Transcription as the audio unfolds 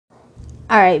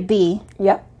All right, B.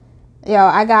 Yep. Yo,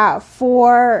 I got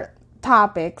 4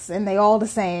 topics, and they all the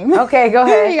same. Okay, go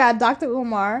ahead. You got Dr.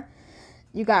 Umar.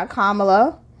 You got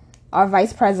Kamala, our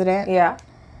vice president. Yeah.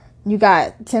 You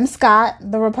got Tim Scott,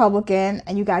 the Republican,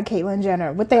 and you got Caitlyn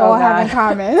Jenner. What they all have in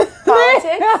common?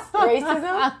 Politics?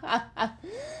 Racism?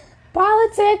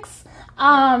 Politics.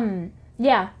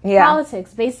 Yeah.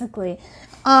 Politics, basically.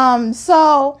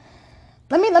 So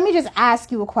let me just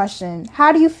ask you a question.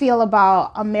 How do you feel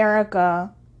about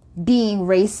America being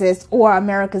racist, or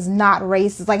America's not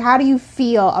racist? Like, how do you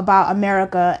feel about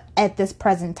America at this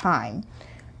present time?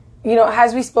 You know,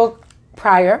 as we spoke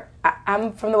prior,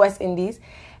 I'm from the West Indies,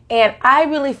 and I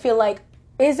really feel like,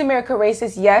 is America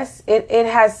racist? Yes, it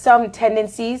has some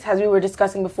tendencies, as we were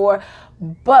discussing before,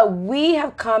 but we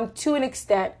have come to an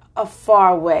extent a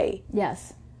far way.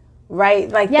 Yes. Right?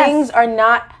 Like, things are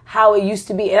not how it used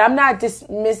to be. And I'm not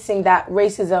dismissing that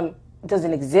racism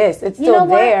doesn't exist. It's still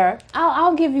there.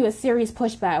 I'll give you a serious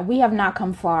pushback. We have not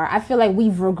come far. I feel like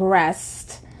we've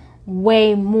regressed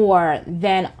way more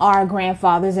than our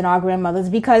grandfathers and our grandmothers,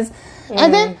 because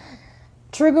and then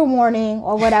trigger warning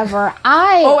or whatever,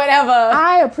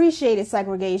 I appreciated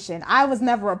segregation. I was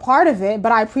never a part of it,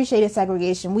 but I appreciated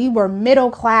segregation. We were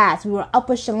middle class. We were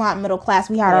upper echelon middle class.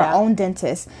 We had our own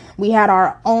dentist. We had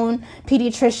our own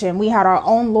pediatrician. We had our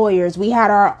own lawyers. We had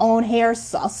our own hair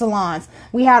salons.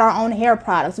 We had our own hair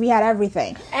products. We had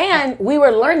everything. And we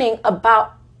were learning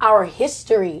about our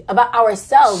history, about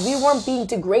ourselves. We weren't being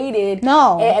degraded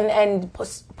and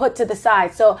put to the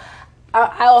side. So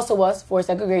I also was for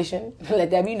segregation.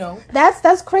 Let Debbie know.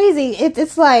 That's crazy.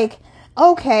 It's like,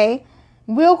 okay,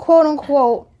 we'll quote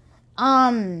unquote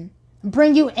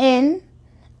bring you in,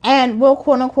 and we'll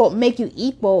quote unquote make you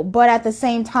equal, but at the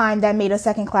same time that made us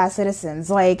second class citizens.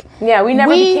 Like, yeah, we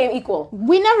never became equal.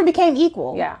 We never became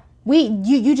equal. Yeah,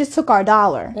 you just took our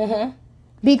dollar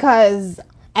because.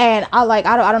 And I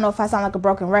don't know if I sound like a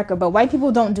broken record, but white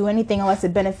people don't do anything unless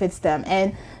it benefits them.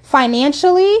 And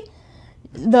financially,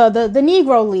 the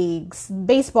Negro leagues,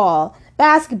 baseball,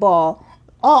 basketball,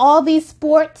 all these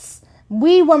sports,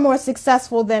 we were more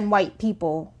successful than white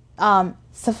people.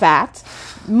 It's a fact.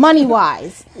 Money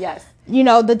wise. Yes. You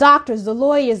know, the doctors, the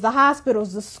lawyers, the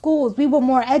hospitals, the schools, we were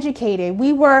more educated.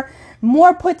 We were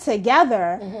more put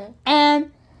together. And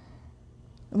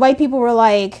white people were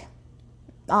like,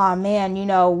 oh man,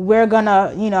 we're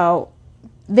gonna,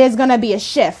 there's gonna be a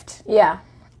shift. Yeah.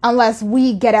 Unless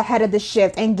we get ahead of the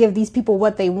shift and give these people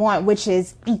what they want, which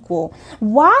is equal.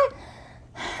 Why?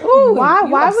 Ooh,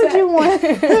 why would you want?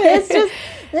 It's just,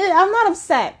 I'm not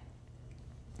upset.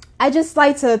 I just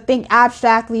like to think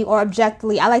abstractly or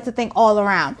objectively. I like to think all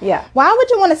around. Yeah. Why would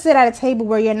you want to sit at a table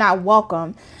where you're not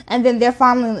welcome, and then they're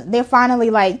finally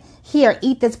like, here,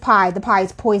 eat this pie. The pie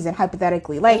is poison,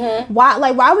 hypothetically. Like,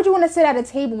 why would you want to sit at a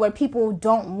table where people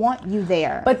don't want you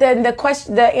there? But then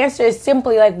the answer is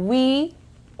simply like, we,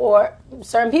 or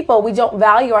certain people, we don't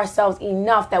value ourselves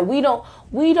enough that we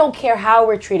don't care how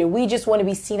we're treated. We just want to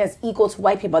be seen as equal to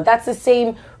white people. That's the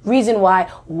same reason why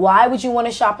would you want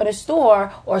to shop at a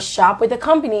store or shop with a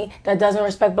company that doesn't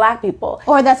respect black people?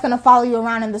 Or that's going to follow you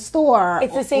around in the store.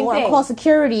 It's the same thing. Or call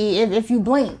security if you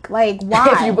blink. Like, why?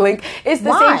 If you blink. It's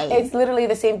the same. It's literally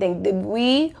the same thing.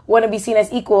 We want to be seen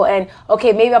as equal, and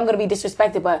okay, maybe I'm going to be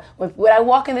disrespected, but when I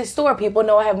walk in the store, people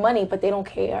know I have money, but they don't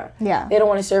care. Yeah. They don't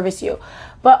want to service you.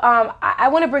 But I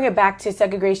want to bring it back to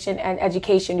segregation and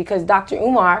education, because Dr.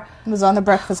 Umar was on the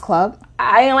Breakfast Club.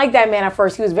 I didn't like that man at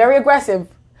first. He was very aggressive,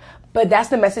 but that's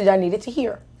the message I needed to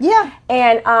hear. Yeah.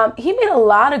 And he made a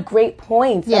lot of great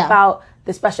points about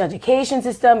the special education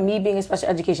system, me being a special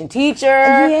education teacher.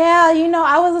 Yeah,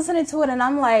 I was listening to it and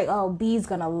I'm like, oh, B's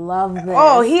gonna love this.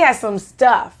 Oh, he has some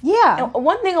stuff. Yeah. And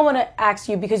one thing I want to ask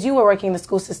you, because you were working in the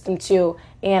school system too,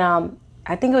 and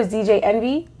I think it was DJ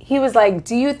Envy. He was like,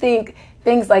 do you think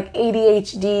things like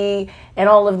ADHD and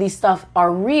all of these stuff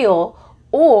are real,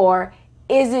 or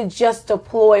is it just a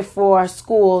ploy for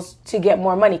schools to get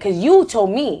more money? Because you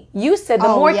told me, you said the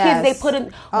more kids they put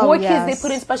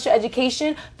in special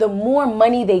education, the more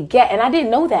money they get, and I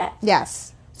didn't know that.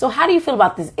 Yes. So how do you feel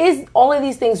about this? Is all of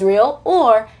these things real,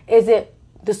 or is it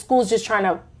the schools just trying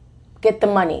to get the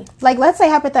money? Like, let's say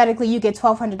hypothetically you get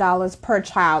 $1,200 per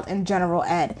child in general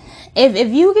ed.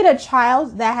 If you get a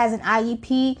child that has an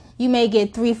IEP, you may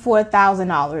get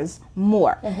 $3,000-$4,000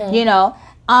 more.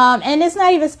 And it's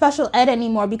not even special ed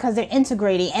anymore because they're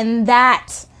integrating, and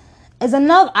that is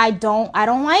another. I don't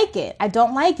like it. I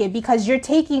don't like it because you're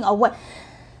taking away.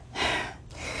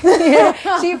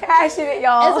 She's passionate,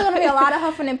 y'all. It's gonna be a lot of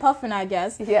huffing and puffing, I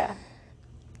guess. Yeah.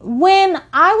 When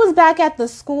I was back at the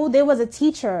school, there was a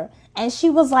teacher, and she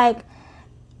was like,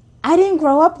 I didn't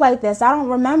grow up like this. I don't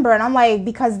remember. And I'm like,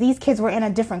 because these kids were in a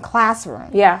different classroom.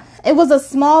 Yeah. It was a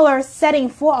smaller setting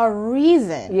for a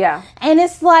reason. Yeah. And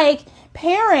it's like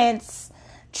parents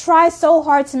try so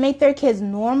hard to make their kids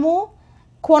normal,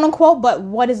 quote unquote, but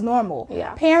what is normal?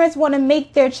 Yeah. Parents want to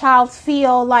make their child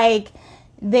feel like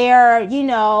they're,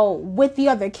 with the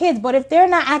other kids. But if they're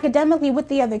not academically with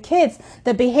the other kids,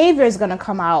 the behavior is going to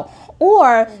come out.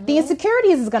 Or the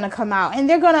insecurities is going to come out. And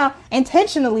they're going to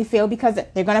intentionally fail because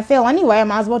they're going to fail anyway. I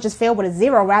might as well just fail with a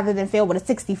 0 rather than fail with a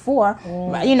 64.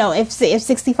 If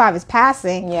 65 is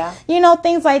passing. Yeah.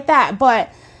 Things like that.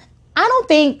 But I don't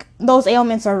think those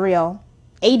ailments are real.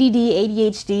 ADD,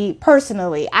 ADHD,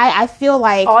 personally. I feel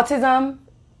like... Autism...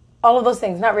 All of those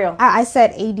things, not real. I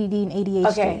said ADD and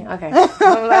ADHD. Okay.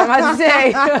 I'm about to say.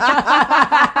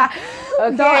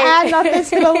 Okay. Don't add nothing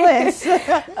to the list.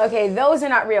 Okay, those are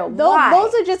not real. Why?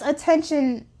 Those are just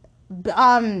attention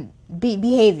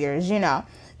behaviors,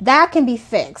 That can be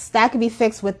fixed. That can be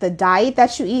fixed with the diet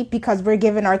that you eat because we're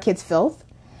giving our kids filth.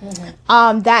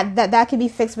 Mm-hmm. That can be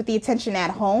fixed with the attention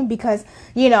at home because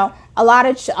a lot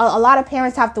of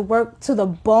parents have to work to the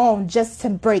bone just to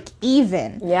break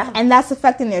even. Yeah, and that's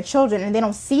affecting their children, and they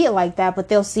don't see it like that, but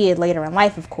they'll see it later in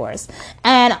life, of course.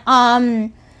 And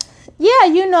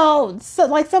so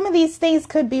like some of these things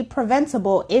could be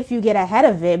preventable if you get ahead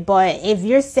of it. But if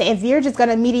you're just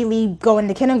gonna immediately go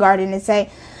into kindergarten and say,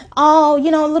 oh,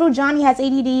 little Johnny has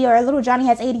ADD or little Johnny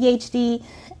has ADHD,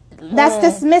 that's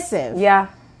dismissive. Yeah.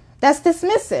 That's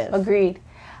dismissive. Agreed.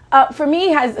 For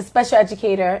me, as a special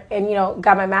educator and,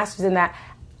 got my master's in that,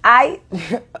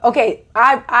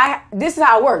 this is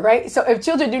how I work, right? So if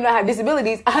children do not have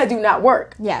disabilities, I do not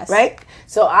work. Yes. Right?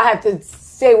 So I have to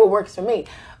say what works for me.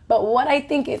 But what I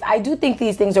think is, I do think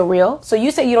these things are real. So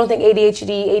you say you don't think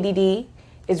ADHD, ADD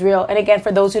is real. And again,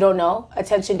 for those who don't know,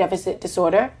 attention deficit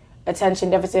disorder,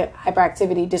 attention deficit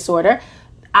hyperactivity disorder,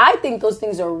 I think those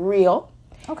things are real.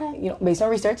 Okay. Based on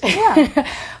research. Yeah.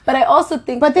 But I also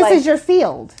think... But this is your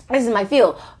field. This is my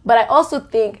field. But I also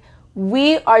think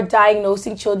we are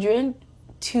diagnosing children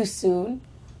too soon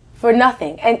for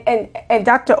nothing. And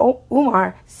Dr.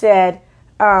 Umar said...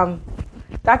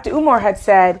 Dr. Umar had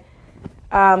said...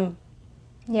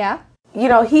 yeah.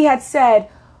 He had said...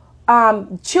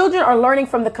 children are learning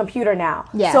from the computer now.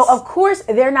 Yes. So, of course,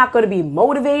 they're not going to be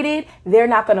motivated. They're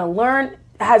not going to learn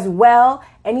as well.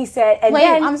 And he said...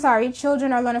 I'm sorry.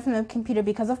 Children are learning from the computer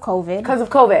because of COVID. Because of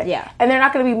COVID. Yeah. And they're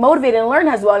not going to be motivated and learn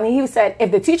as well. And he said if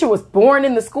the teacher was born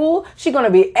in the school, she's going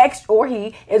to be extra, or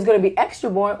he is going to be extra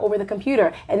born over the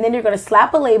computer. And then you're going to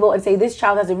slap a label and say this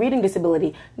child has a reading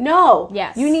disability. No.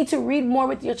 Yes. You need to read more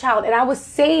with your child. And I was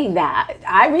saying that.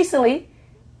 I recently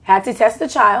had to test a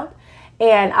child.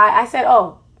 And I said,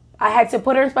 I had to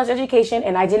put her in special education.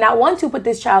 And I did not want to put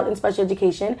this child in special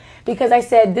education because I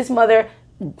said this mother...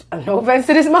 No offense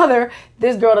to this mother,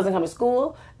 this girl doesn't come to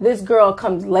school. This girl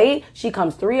comes late. She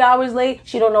comes 3 hours late.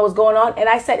 She don't know what's going on. And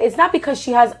I said, it's not because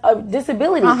she has a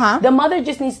disability. The mother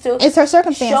just needs to... It's her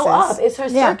circumstances. Show up. It's her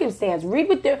circumstance. Read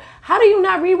with their... How do you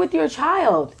not read with your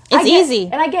child? It's easy.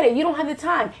 And I get it. You don't have the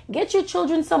time. Get your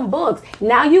children some books.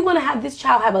 Now you're going to have this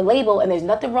child have a label, and there's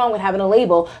nothing wrong with having a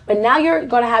label. But now you're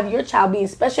going to have your child be in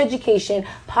special education,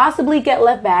 possibly get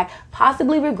left back,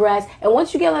 possibly regress. And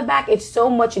once you get left back, it's so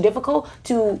much difficult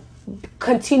to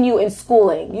continue in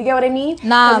schooling. You get what I mean?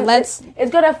 It's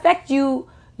going to affect you,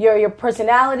 your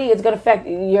personality. It's going to affect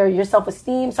your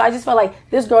self-esteem. So I just felt like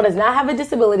this girl does not have a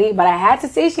disability, but I had to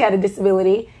say she had a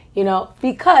disability,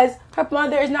 because her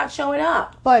mother is not showing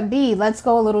up. But B, let's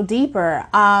go a little deeper.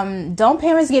 Don't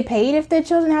parents get paid if their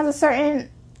children have a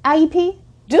certain IEP?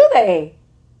 Do they?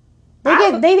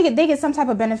 They get some type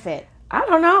of benefit. I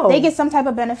don't know. They get some type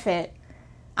of benefit.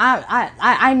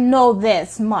 I know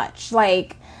this much.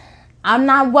 Like, I'm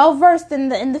not well versed in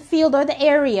the field or the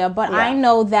area, but I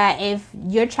know that if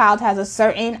your child has a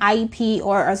certain IEP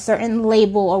or a certain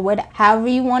label or however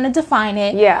you want to define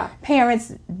it,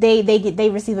 parents they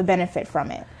receive a benefit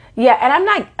from it. Yeah, and I'm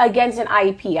not against an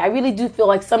IEP. I really do feel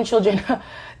like some children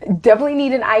definitely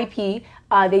need an IEP.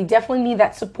 They definitely need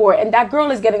that support, and that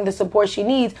girl is getting the support she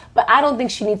needs. But I don't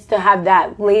think she needs to have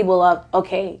that label of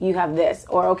okay, you have this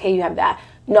or okay, you have that.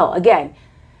 No, again.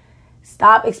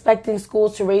 Stop expecting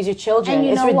schools to raise your children. And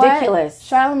it's ridiculous.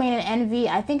 What? Charlamagne and Envy,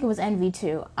 I think it was Envy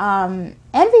too.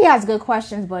 Envy has good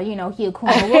questions, but he a coon.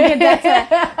 We'll get that to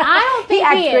that. I don't think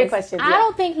he is. Great questions. I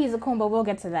don't think he's a coon, but we'll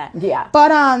get to that. Yeah.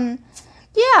 But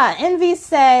Envy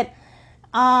said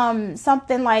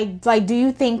something like do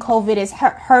you think COVID is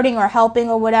hurting or helping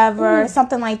or whatever,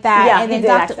 something like that. Yeah, and then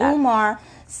Dr. Umar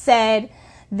said,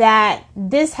 that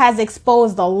this has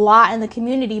exposed a lot in the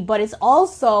community, but it's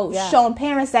also shown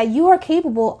parents that you are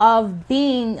capable of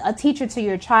being a teacher to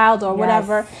your child or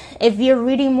whatever. If you're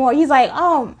reading more, he's like,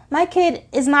 oh, my kid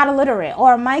is not illiterate,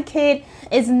 or my kid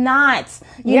is not,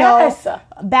 you know,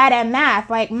 bad at math.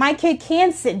 Like, my kid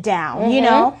can sit down, you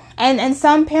know, and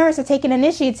some parents are taking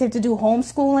initiative to do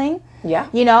homeschooling. Yeah.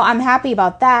 You know, I'm happy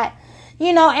about that,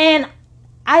 you know, and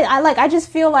I just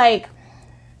feel like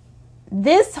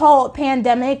this whole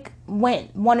pandemic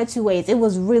went one of two ways. It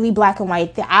was really black and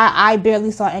white. I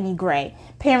barely saw any gray.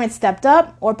 Parents stepped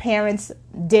up or parents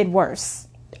did worse.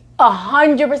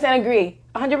 100% agree.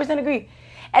 100% agree.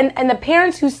 And the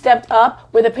parents who stepped up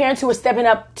were the parents who were stepping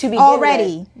up to begin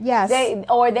already with. Yes. They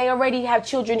already have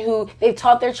children who they've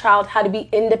taught their child how to be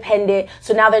independent,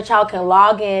 so now their child can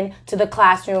log in to the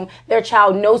classroom. Their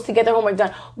child knows to get their homework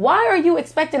done. Why are you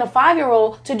expecting a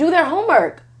 5-year-old to do their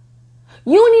homework?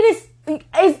 You need to...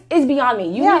 It's beyond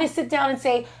me. You need to sit down and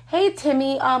say, hey,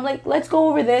 Timmy, like, let's go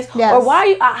over this. Yes. Or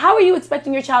how are you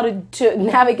expecting your child to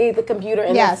navigate the computer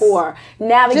in their 4?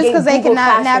 Navigate just because they Google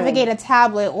cannot Classroom. Navigate a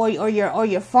tablet or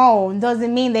your phone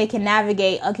doesn't mean they can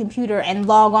navigate a computer and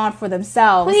log on for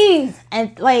themselves. Please.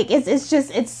 And like it's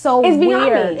so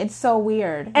weird. It's so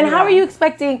weird. And how are you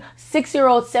expecting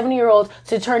 6-year-olds, 7-year-olds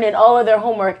to turn in all of their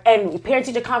homework and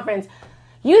parent-teacher conference?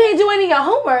 You didn't do any of your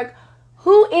homework.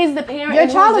 Who is the parent? Your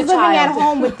child is living at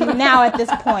home with you now at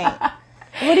this point.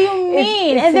 What do you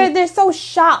mean? And they're so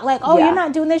shocked, like, oh, you're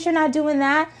not doing this, you're not doing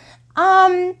that.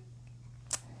 Now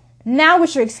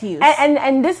what's your excuse?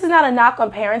 And this is not a knock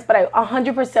on parents, but I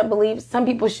 100% believe some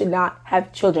people should not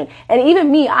have children. And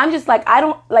even me, I'm just like, I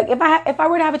don't, like, if I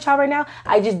were to have a child right now,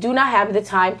 I just do not have the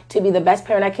time to be the best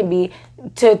parent I can be,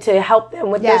 to help them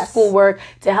with their schoolwork,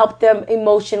 to help them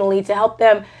emotionally, to help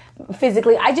them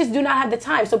physically. I just do not have the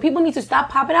time. So people need to stop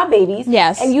popping out babies.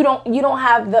 Yes. And you don't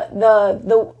have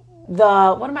the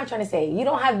what am I trying to say? You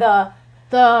don't have the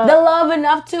love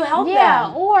enough to help them.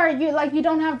 Yeah, or you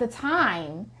don't have the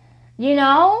time. You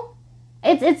know?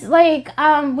 It's like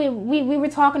we were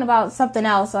talking about something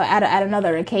else at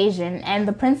another occasion, and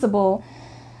the principal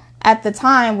at the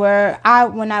time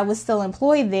when I was still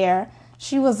employed there,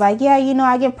 she was like, yeah, you know,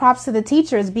 I give props to the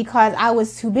teachers because I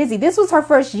was too busy. This was her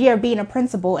first year being a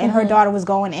principal, and her daughter was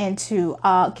going into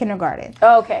kindergarten.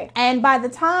 Okay. And by the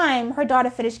time her daughter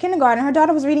finished kindergarten, her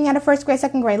daughter was reading at a first grade,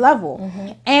 second grade level.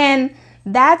 And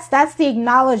that's the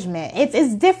acknowledgement.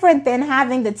 It's different than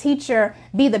having the teacher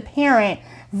be the parent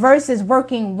versus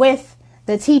working with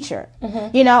the teacher.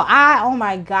 You know, oh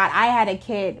my God, I had a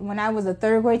kid when I was a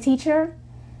third grade teacher.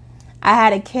 I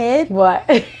had a kid. What?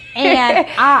 And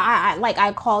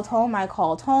I called home.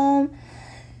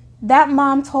 That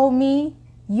mom told me,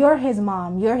 you're his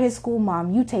mom. You're his school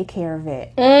mom. You take care of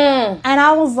it. And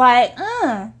I was like,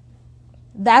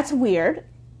 that's weird.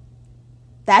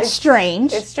 That's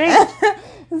strange. It's strange.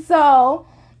 So,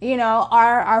 you know,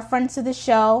 our friend to the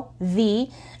show,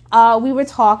 V, we were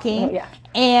talking.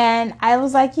 And I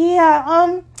was like,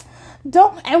 and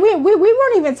we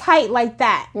weren't even tight like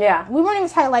that. Yeah. We weren't even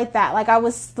tight like that. Like, I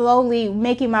was slowly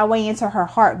making my way into her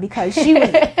heart because she was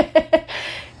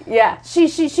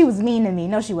she was mean to me.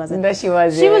 No, she wasn't. No, she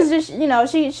wasn't. She was just, you know,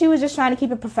 she was just trying to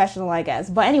keep it professional, I guess.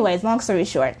 But anyways, long story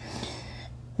short,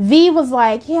 V was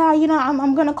like, yeah, you know,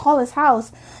 I'm gonna call his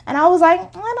house. And I was like,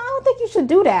 I don't think you should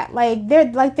do that. Like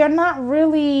they're not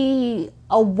really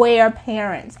aware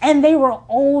parents, and they were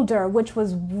older, which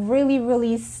was really,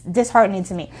 really disheartening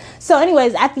to me. So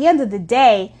anyways, at the end of the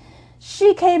day,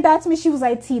 she came back to me. She was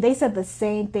like, T, they said the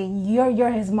same thing.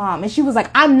 You're his mom. And she was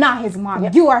like, I'm not his mom.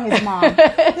 You are his mom.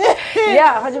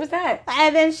 Yeah, 100%.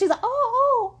 And then she's like,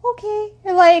 oh, okay.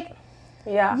 And like,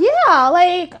 yeah,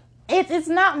 like it's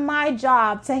not my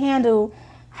job to handle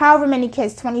however many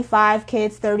kids, 25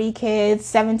 kids, 30 kids,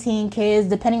 17 kids,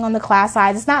 depending on the class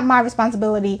size. It's not my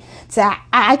responsibility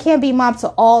I can't be mom to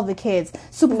all the kids,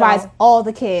 supervise all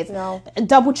the kids,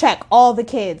 double check all the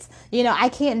kids. You know, I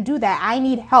can't do that. I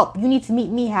need help. You need to meet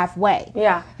me halfway.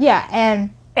 Yeah. Yeah,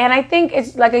 and I think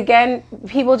it's like, again,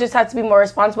 people just have to be more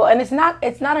responsible. And it's not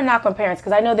a knock on parents,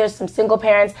 because I know there's some single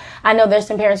parents. I know there's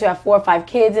some parents who have 4 or 5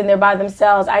 kids and they're by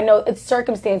themselves. I know it's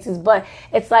circumstances, but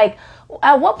it's like,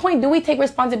 at what point do we take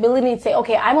responsibility and say,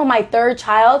 okay, I'm on my 3rd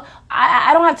child.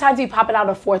 I don't have time to be popping out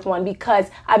a 4th one because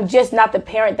I'm just not the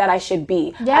parent that I should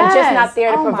be. Yes. I'm just not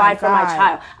there to provide for my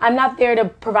child. I'm not there to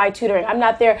provide tutoring. I'm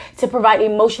not there to provide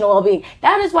emotional well-being.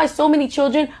 That is why so many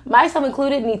children, myself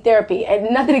included, need therapy.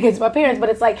 And nothing against my parents, but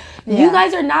it's like, you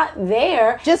guys are not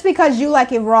there. Just because you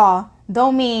like it raw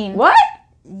don't mean... What?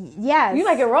 Yes. You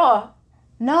like it raw.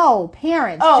 No,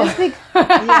 parents. Oh. Yo,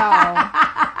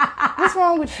 what's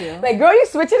wrong with you? Like, girl, you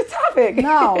switching the topic.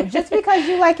 No, just because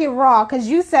you like it raw, because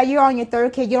you said you're on your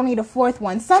third kid, you don't need a fourth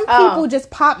one. Some people just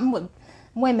pop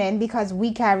women, because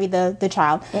we carry the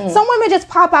child. Some women just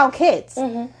pop out kids.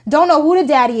 Don't know who the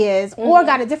daddy is, or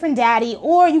got a different daddy,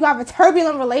 or you got a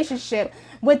turbulent relationship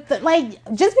with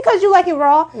just because you like it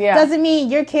raw doesn't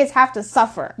mean your kids have to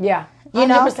suffer. Yeah. 100%. You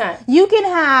know, you can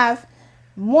have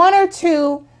one or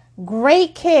two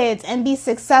great kids and be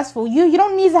successful. You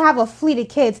don't need to have a fleet of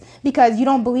kids because you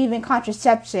don't believe in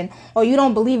contraception or you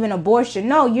don't believe in abortion.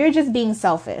 No, you're just being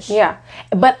selfish. Yeah.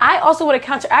 But I also want to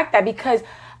counteract that, because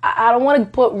I don't want to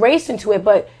put race into it,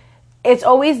 but it's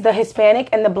always the Hispanic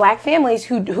and the Black families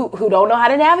who don't know how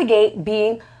to navigate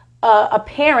being a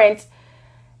parent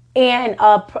and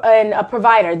a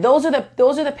provider. Those are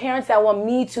the parents that want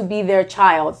me to be their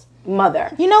child's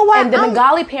mother. You know what? And the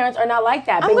Bengali parents are not like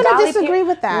that. I'm going to disagree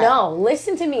with that. No,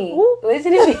 listen to me. Ooh.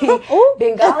 Listen to me.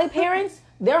 Bengali parents,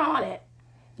 they're on it.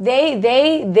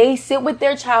 They sit with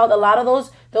their child. A lot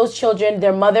of those children,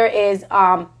 their mother is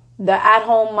the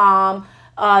at-home mom.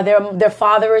 Their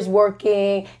father is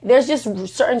working. There's just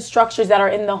certain structures that are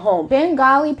in the home.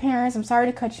 Bengali parents, I'm sorry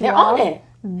to cut you off. They're on it.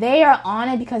 They are on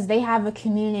it because they have a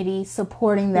community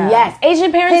supporting them. Yes,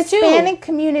 Asian parents too. Hispanic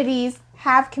communities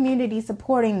have community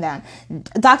supporting them.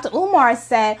 Dr. Umar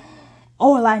said,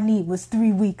 all I need was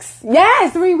 3 weeks.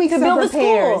 Yes, 3 weeks to of build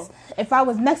repairs. a school. If I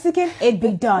was Mexican, it'd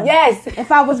be done. Yes.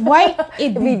 If I was white,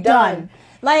 it'd be done.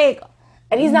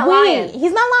 And he's not lying.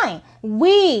 He's not lying.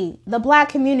 We, the Black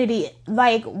community,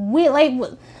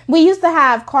 we used to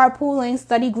have carpooling,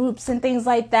 study groups, and things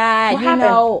like that. What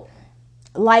happened?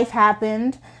 Life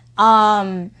happened.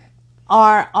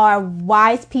 Our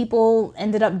wise people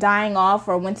ended up dying off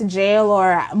or went to jail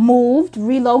or moved,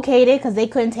 relocated because they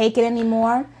couldn't take it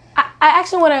anymore. I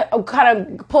actually want to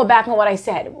kind of pull back on what I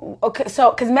said. Okay,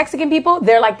 so because Mexican people,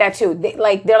 they're like that too. They're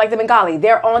like the Bengali.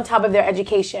 They're on top of their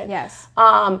education. Yes.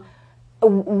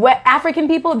 African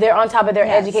people, they're on top of their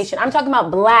education. I'm talking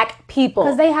about Black people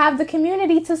because they have the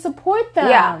community to support them.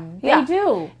 Yeah, they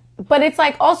do. But it's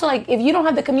also if you don't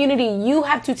have the community, you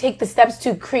have to take the steps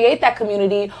to create that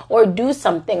community or do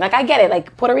something. I get it.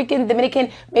 Like Puerto Rican,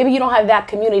 Dominican, maybe you don't have that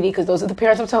community because those are the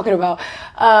parents I'm talking about.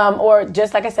 Or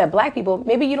just like I said, Black people,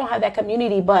 maybe you don't have that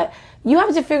community, but you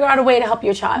have to figure out a way to help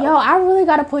your child. Yo, I really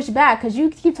got to push back because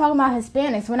you keep talking about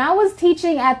Hispanics. When I was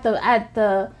teaching at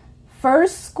the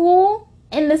first school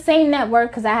in the same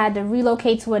network, because I had to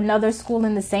relocate to another school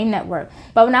in the same network.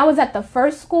 But when I was at the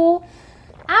first school,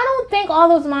 I don't think all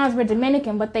those moms were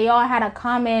Dominican, but they all had a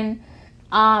common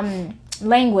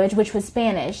language, which was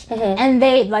Spanish. And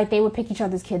they would pick each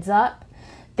other's kids up.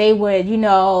 They would,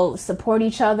 support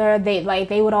each other.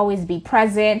 They would always be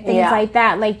present, things like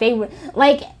that.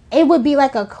 It would be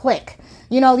like a clique.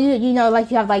 You have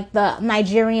the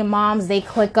Nigerian moms, they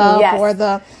click up, or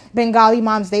the Bengali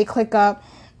moms, they click up.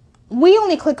 We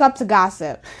only click up to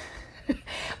gossip.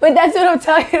 But that's what I'm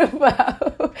talking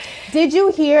about. Did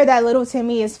you hear that little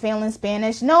Timmy is failing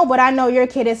Spanish? No, but I know your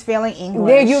kid is failing English.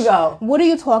 There you go. What are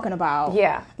you talking about?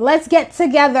 Yeah. Let's get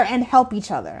together and help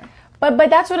each other. But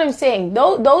that's what I'm saying.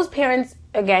 Those parents,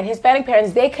 again, Hispanic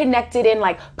parents, they connected in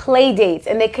play dates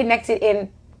and they connected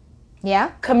in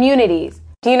communities.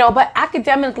 But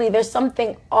academically there's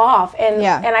something off. And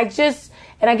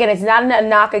and again, it's not a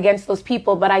knock against those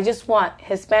people, but I just want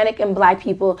Hispanic and Black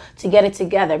people to get it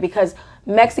together because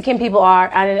Mexican people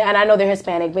are, and I know they're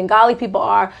Hispanic, Bengali people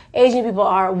are, Asian people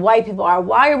are, white people are.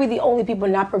 Why are we the only people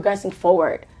not progressing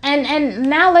forward? And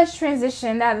now let's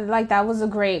transition. That was a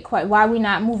great question. Why are we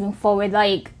not moving forward?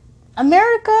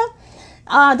 America,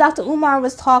 Dr. Umar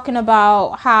was talking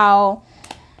about how,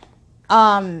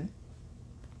 Joe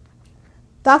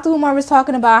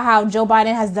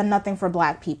Biden has done nothing for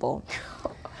Black people.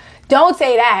 Don't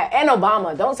say that. And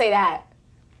Obama. Don't say that.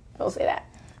 Don't say that.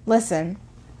 Listen,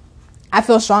 I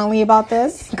feel strongly about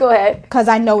this. Go ahead. Because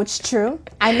I know it's true.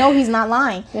 I know he's not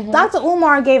lying. Dr.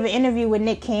 Umar gave an interview with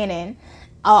Nick Cannon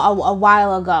a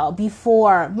while ago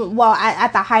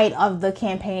at the height of the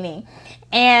campaigning.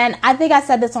 And I think I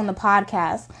said this on the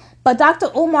podcast. But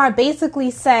Dr. Umar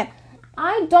basically said,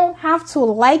 I don't have to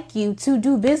like you to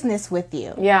do business with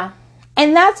you. Yeah.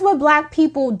 And that's what Black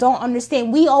people don't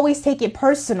understand. We always take it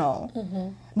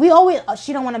personal. We always,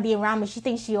 she don't want to be around me. She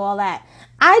thinks she all that.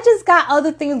 I just got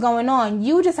other things going on.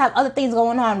 You just have other things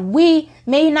going on. We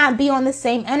may not be on the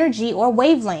same energy or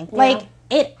wavelength. Yeah.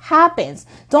 It happens.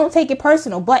 Don't take it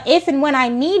personal. But if and when I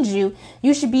need you,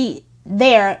 you should be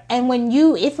there. And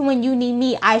if and when you need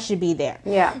me, I should be there.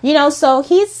 Yeah. So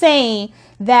he's saying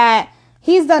that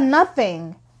he's done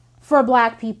nothing for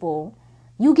Black people.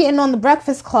 You getting on the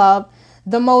Breakfast Club,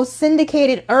 the most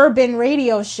syndicated urban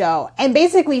radio show and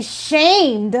basically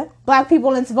shamed black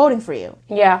people into voting for you.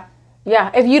 Yeah.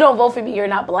 Yeah. If you don't vote for me, you're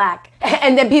not black.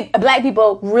 And then black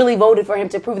people really voted for him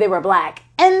to prove they were black.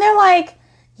 And they're like,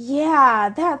 yeah,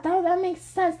 that makes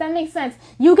sense. That makes sense.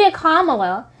 You get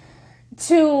Kamala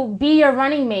to be your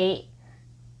running mate.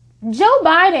 Joe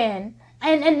Biden,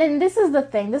 and this is the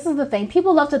thing.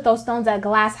 People love to throw stones at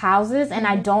glass houses, and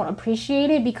I don't appreciate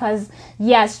it because,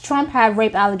 yes, Trump had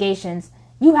rape allegations.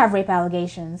 You have rape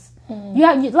allegations.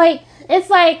 It's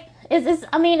like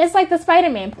the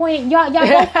Spider-Man point. Y'all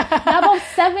both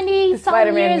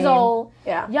 70-something years old.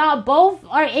 Yeah. Y'all both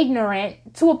are ignorant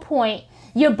to a point.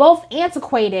 You're both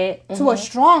antiquated to a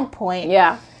strong point.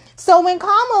 Yeah. So when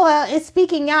Kamala is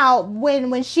speaking out,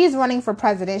 when she's running for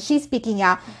president, she's speaking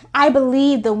out. I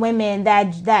believe the women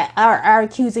that are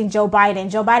accusing Joe Biden.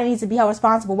 Joe Biden needs to be held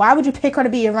responsible. Why would you pick her to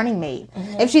be your running mate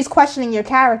if she's questioning your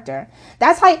character?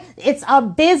 That's how it's a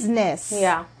business.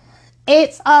 Yeah.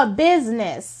 It's a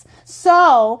business.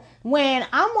 So when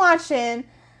I'm watching,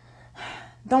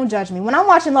 don't judge me. When I'm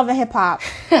watching Love and Hip Hop,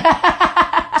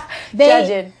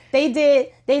 Judging. They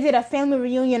did a family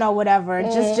reunion or whatever,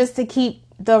 just to keep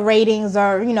the ratings,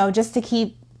 or just to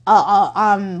keep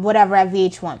whatever at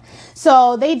VH1.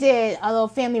 So they did a little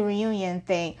family reunion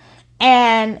thing,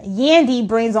 and Yandy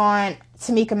brings on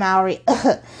Tamika Mallory.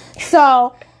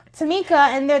 So Tamika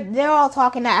and they're all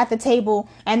talking at the table,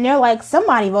 and they're like,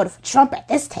 somebody voted for Trump at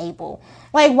this table.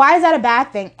 Like, why is that a bad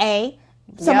thing? A,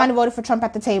 somebody voted for Trump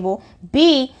at the table.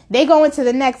 B, they go into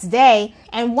the next day,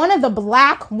 and one of the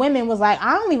black women was like,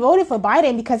 I only voted for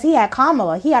Biden because he had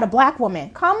Kamala. He had a black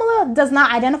woman. Kamala does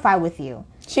not identify with you.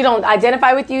 She don't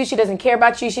identify with you. She doesn't care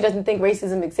about you. She doesn't think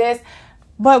racism exists.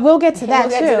 But we'll get to that,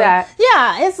 We'll too. get to that.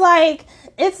 Yeah, it's like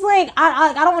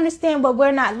I don't understand, but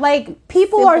we're not, like,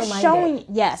 people are showing,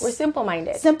 yes. We're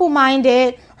simple-minded.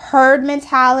 Simple-minded, herd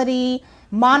mentality,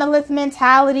 monolith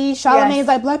mentality. Charlamagne's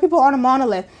like, black people aren't a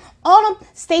monolith. All of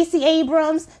Stacey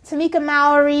Abrams, Tamika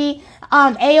Mallory,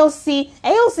 AOC.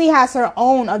 AOC has her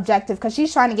own objective because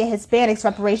she's trying to get Hispanics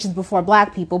reparations before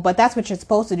black people, but that's what you're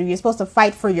supposed to do. You're supposed to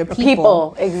fight for your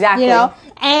people. Exactly.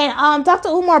 And Dr.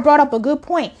 Umar brought up a good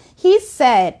point. He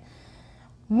said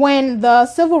when the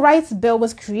Civil Rights Bill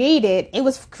was created, it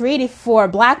was created for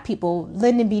black people,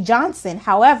 Lyndon B. Johnson.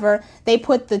 However, they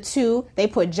put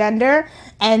gender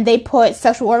and they put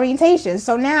sexual orientation.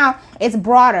 So now it's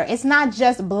broader. It's not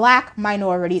just black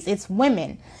minorities, it's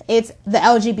women. It's the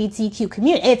LGBTQ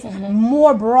community. It's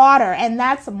more broader, and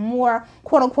that's more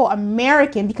quote unquote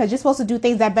American because you're supposed to do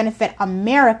things that benefit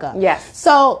America. Yes.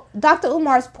 So Dr.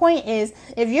 Umar's point is,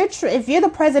 if you're the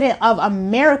president of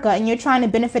America and you're trying to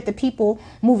benefit the people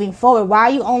moving forward, why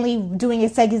are you only doing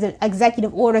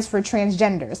executive orders for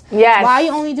transgenders? Yes. Why are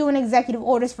you only doing executive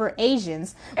orders for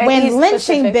Asians And when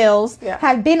lynching bills Yeah.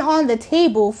 have been on the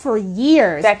table for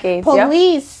years? Decades.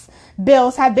 Police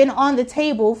bills have been on the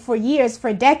table for years,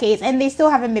 for decades, and they still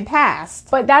haven't been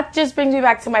passed. But that just brings me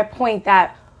back to my point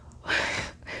that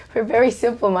we're very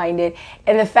simple-minded,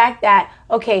 and the fact that,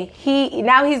 okay,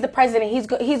 he's the president, he's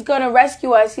going to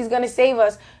rescue us, he's going to save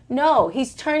us. No,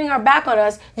 he's turning our back on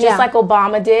us, just like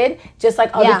Obama did, just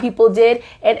like other people did.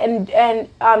 And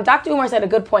Dr. Umar said a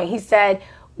good point. He said,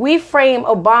 we frame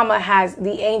Obama as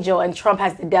the angel and Trump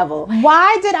as the devil.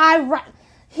 Why did I...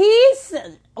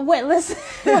 Wait, listen.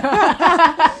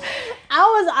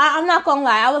 I'm not gonna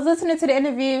lie. I was listening to the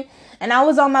interview and I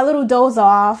was on my little doze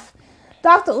off.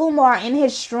 Dr. Umar, in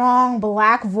his strong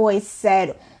black voice,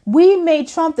 said, we made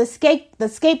Trump the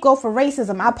scapegoat for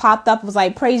racism. I popped up, was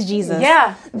like, praise Jesus.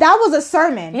 Yeah. That was a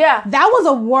sermon. Yeah. That was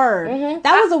a word.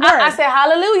 That was a word. I said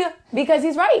hallelujah because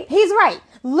he's right. He's right.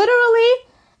 Literally,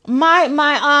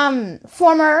 my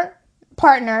former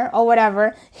partner or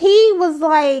whatever, he was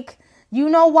like, you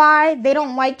know why they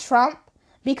don't like Trump?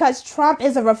 Because Trump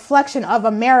is a reflection of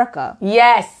America.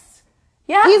 Yes.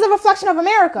 Yeah. He's a reflection of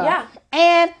America. Yeah.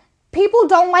 And people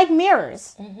don't like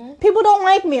mirrors. People don't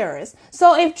like mirrors.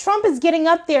 So if Trump is getting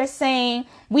up there saying,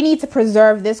 we need to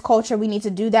preserve this culture, we need to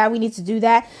do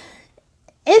that,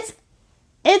 it's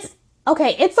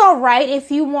okay, it's all right if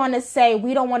you want to say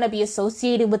we don't want to be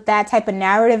associated with that type of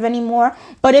narrative anymore.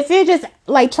 But if you're just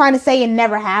like trying to say it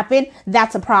never happened,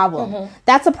 that's a problem.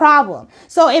 That's a problem.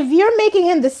 So if you're making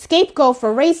him the scapegoat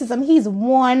for racism, he's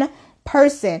one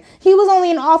person. He was only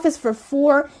in office for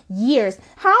 4 years.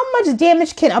 How much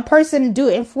damage can a person do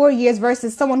in 4 years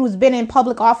versus someone who's been in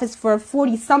public office for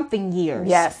 40-something years?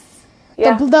 Yes.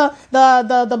 Yeah.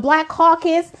 The Black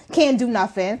Caucus can't do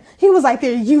nothing. He was like,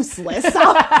 they're useless. So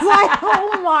I was like,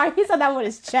 Omar, he said that with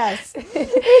his chest. He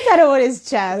said it with his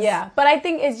chest. Yeah, but I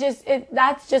think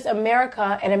that's just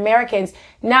America and Americans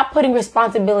not putting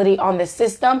responsibility on the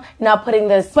system, not putting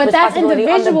this But that's responsibility on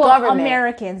the individual government.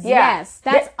 Americans. Yeah. Yes.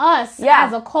 That's us Yeah.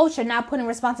 as a culture not putting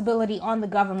responsibility on the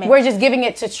government. We're just giving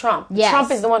it to Trump. Yes. Trump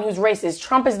is the one who's racist.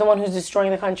 Trump is the one who's destroying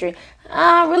the country.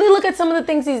 Really look at some of the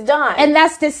things he's done. And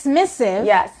that's dismissive.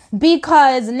 Yes.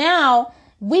 Because now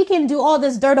we can do all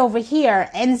this dirt over here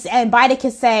and Biden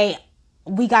can say,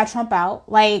 we got Trump out.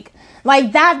 Like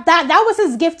that was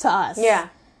his gift to us. Yeah.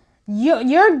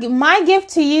 My gift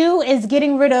to you is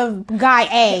getting rid of guy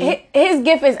A. His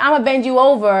gift is, I'm gonna bend you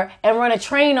over and run a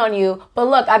train on you. But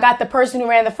look, I got the person who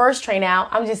ran the first train out.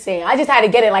 I'm just saying, I just had to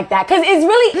get it like that because it's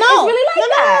really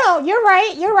that. No. You're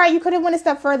right. You could have went a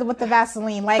step further with the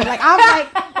Vaseline.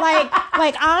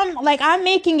 I'm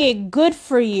making it good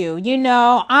for you. You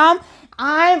know, I'm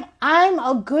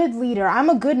a good leader. I'm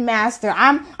a good master.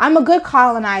 I'm a good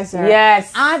colonizer.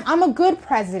 Yes. I'm a good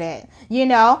president. You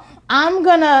know, I'm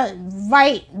gonna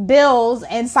write bills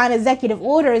and sign executive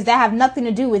orders that have nothing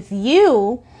to do with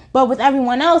you, but with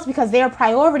everyone else because they're a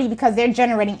priority because they're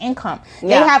generating income.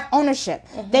 Yeah. They have ownership.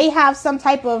 Mm-hmm. They have some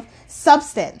type of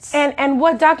substance. And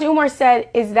what Dr. Umar said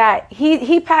is that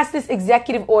he passed this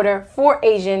executive order for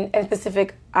Asian and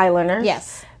Pacific Islanders.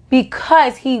 Yes.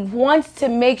 Because he wants to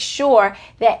make sure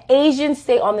that Asians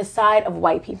stay on the side of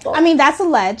white people. I mean, that's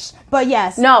alleged, but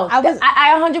yes. No, I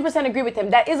 100% agree with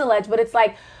him. That is alleged, but it's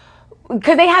like,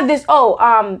 because they have this,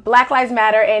 Black Lives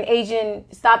Matter and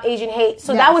Stop Asian Hate.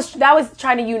 So Yes. that was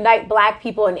trying to unite Black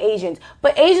people and Asians.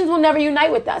 But Asians will never unite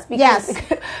with us because,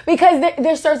 because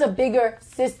there serves a bigger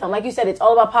system. Like you said, it's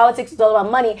all about politics, it's all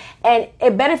about money, and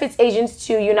it benefits Asians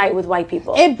to unite with white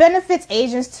people. It benefits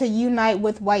Asians to unite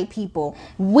with white people.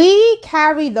 We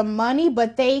carry the money,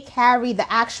 but they carry the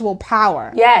actual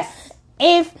power. Yes.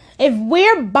 If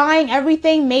we're buying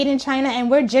everything made in China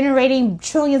and we're generating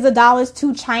trillions of dollars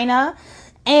to China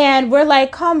and we're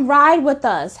like, come ride with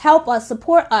us, help us,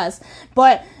 support us,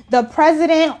 but the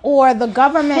president or the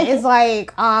government is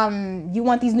like, you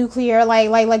want these nuclear,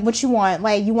 like what you want?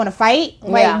 Like, you want to fight?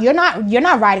 Like, you're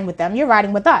not riding with them. You're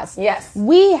riding with us. Yes.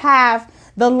 We have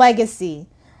the legacy.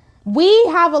 We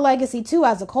have a legacy too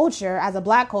as a culture, as a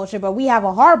Black culture, but we have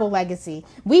a horrible legacy.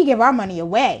 We give our money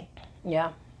away.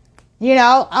 Yeah. You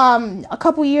know, a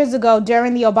couple years ago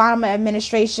during the Obama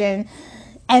administration,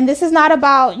 and this is not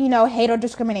about, hate or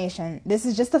discrimination. This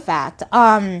is just a fact.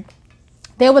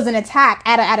 There was an attack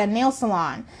at a nail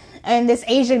salon, and this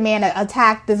Asian man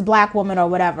attacked this Black woman or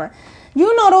whatever.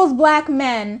 You know, those Black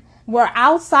men were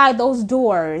outside those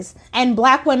doors, and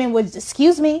Black women would,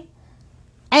 excuse me,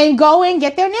 and go and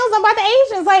get their nails done by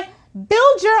the Asians. Like,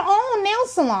 build your own nail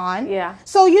salon. Yeah.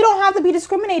 So you don't have to be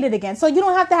discriminated against. So you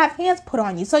don't have to have hands put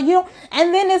on you. So you don't,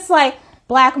 and then it's like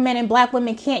Black men and Black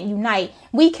women can't unite.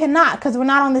 We cannot because we're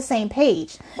not on the same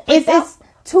page. It's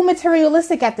too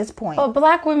materialistic at this point. But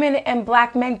Black women and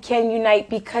Black men can unite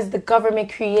because the government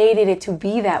created it to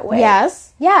be that way.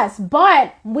 Yes,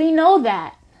 but we know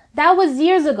that. That was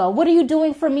years ago. What are you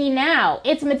doing for me now?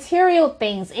 It's material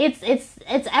things. It's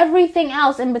everything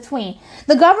else in between.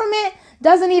 The government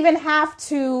doesn't even have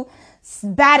to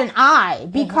bat an eye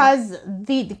because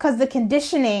the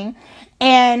conditioning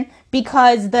and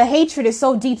because the hatred is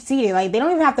so deep seated. Like, they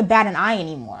don't even have to bat an eye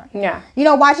anymore. Yeah. You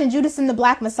know, watching Judas and the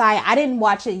Black Messiah, I didn't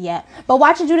watch it yet, but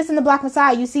watching Judas and the Black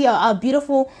Messiah, you see a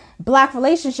beautiful Black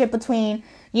relationship between,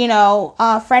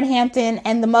 Fred Hampton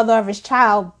and the mother of his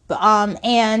child.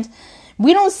 And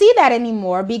we don't see that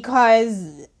anymore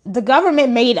because the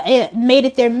government made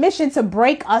it their mission to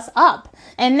break us up.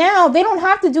 And now they don't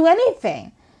have to do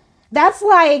anything. That's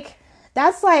like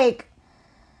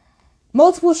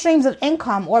multiple streams of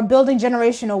income or building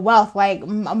generational wealth. Like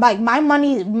my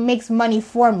money makes money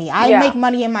for me. I make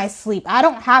money in my sleep. I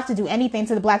don't have to do anything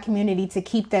to the Black community to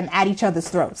keep them at each other's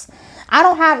throats.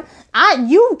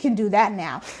 You can do that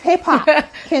now. Hip hop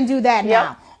can do that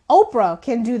now. Oprah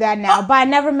can do that now by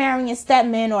never marrying a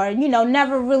stepman or,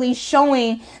 never really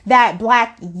showing that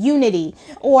Black unity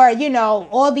or,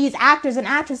 all these actors and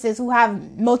actresses who have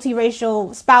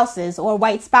multiracial spouses or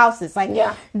white spouses. Like,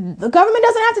 the government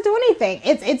doesn't have to do anything.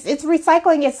 It's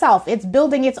recycling itself. It's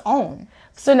building its own.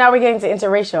 So now we're getting to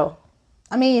interracial.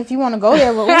 I mean, if you want to go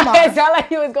there with Umar. It's not like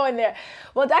he was going there.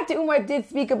 Well, Dr. Umar did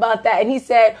speak about that, and he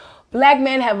said, Black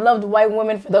men have loved white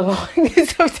women for the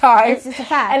longest of time. It's a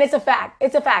fact. And it's a fact.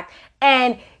 It's a fact.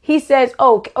 And he says,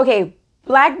 okay,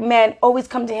 Black men always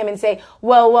come to him and say,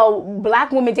 well,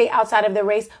 Black women date outside of their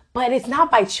race, but it's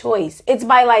not by choice. It's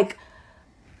by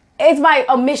It's by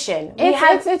omission.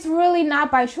 It's really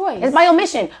not by choice. It's by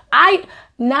omission.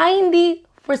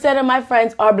 90% of my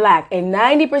friends are black, and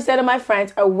 90% of my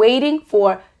friends are waiting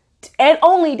for and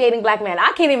only dating black men.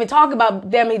 I can't even talk about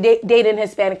them dating a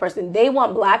Hispanic person. They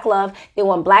want black love. They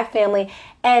want black family.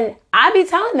 And I be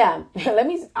telling them,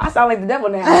 I sound like the devil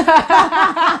now.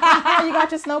 You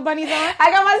got your snow bunnies on? I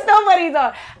got my snow bunnies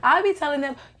on. I be telling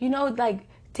them,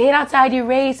 date outside your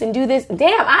race and do this.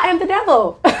 Damn, I am the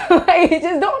devil. It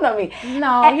just dawned on me.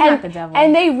 No, you're not the devil.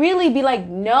 And they really be like,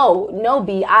 no,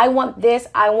 B, I want this.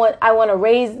 I want to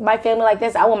raise my family like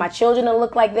this. I want my children to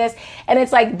look like this. And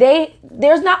it's like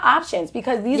there's not options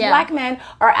because these black men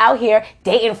are out here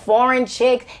dating foreign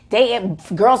chicks, dating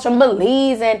girls from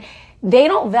Belize, and they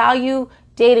don't value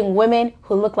dating women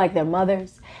who look like their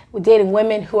mothers. We're dating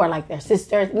women who are like their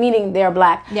sisters, meaning they're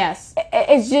black. Yes.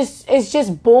 It's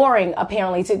just boring,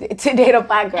 apparently, to date a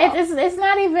black girl. It's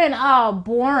not even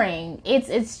boring.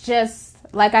 It's just,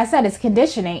 like I said, it's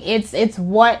conditioning. It's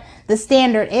what the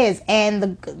standard is.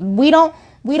 And we don't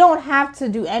have to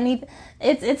do anything.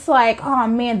 It's like, oh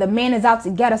man, the man is out to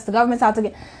get us. The government's out to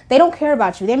get. They don't care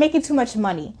about you. They're making too much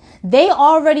money. They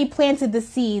already planted the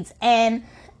seeds, and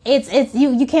it's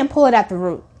you can't pull it at the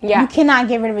root. Yeah. You cannot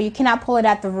get rid of it. You cannot pull it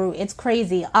at the root. It's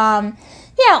crazy.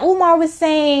 Umar was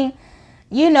saying,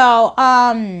 it's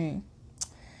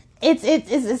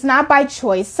not by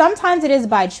choice. Sometimes it is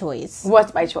by choice.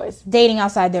 What's by choice? Dating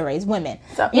outside their race, women.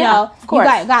 So, of course.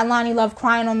 You got Lonnie Love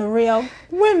crying on the reel.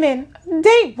 Women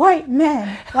date white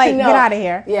men. Like, No. get out of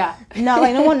here. Yeah. No,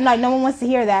 no one wants to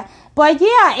hear that. But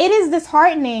yeah, it is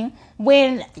disheartening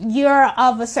when you're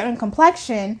of a certain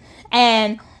complexion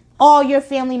and all your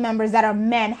family members that are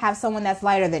men have someone that's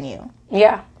lighter than you.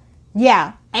 Yeah.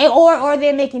 Yeah. Or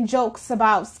they're making jokes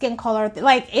about skin color.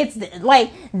 Like, it's like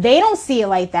they don't see it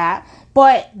like that.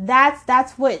 But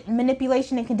that's what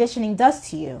manipulation and conditioning does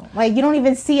to you. Like, you don't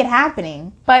even see it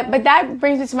happening. But that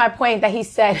brings me to my point that he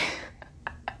said,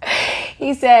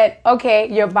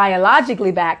 okay, you're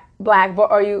biologically black, but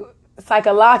are you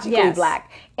psychologically black?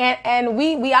 And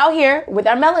we out here with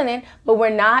our melanin, but we're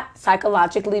not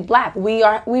psychologically black.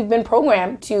 We've been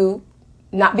programmed to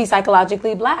not be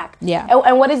psychologically black. Yeah.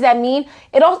 And what does that mean?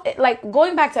 It all, like,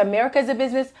 going back to America as a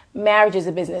business, marriage is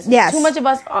a business. Yes. Too much of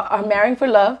us are marrying for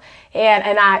love.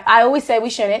 And I always say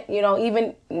we shouldn't,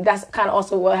 even that's kind of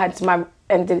also what had to my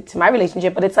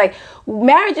relationship. But it's like,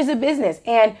 marriage is a business.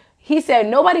 And he said,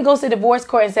 nobody goes to divorce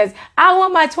court and says, I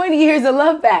want my 20 years of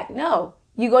love back. No.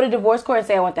 You go to divorce court and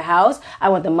say, I want the house, I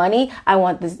want the money, I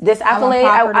want this accolade,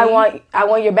 I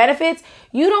want your benefits.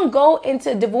 You don't go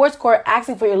into divorce court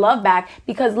asking for your love back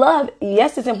because love,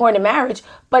 yes, it's important in marriage,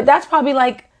 but that's probably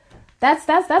like that's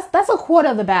a quarter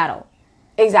of the battle.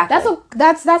 Exactly.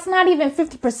 That's not even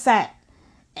 50%.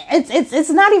 It's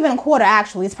not even a quarter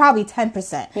actually. It's probably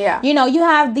 10%. Yeah. You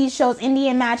have these shows,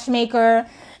 Indian Matchmaker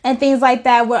and things like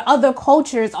that, where other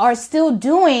cultures are still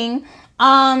doing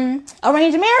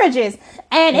arranged marriages,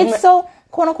 and it's so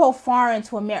quote unquote foreign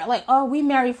to America. Like, oh, we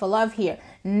marry for love here.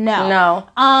 No.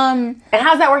 And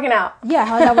how's that working out? Yeah,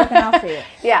 how's that working out for you?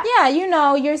 Yeah.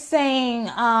 Yeah, you're saying,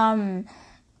 I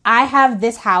have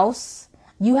this house,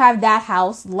 you have that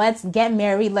house. Let's get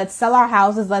married. Let's sell our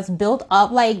houses. Let's build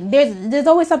up. Like, there's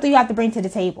always something you have to bring to the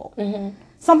table. Mm-hmm.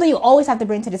 Something you always have to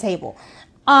bring to the table.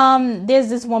 There's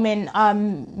this woman,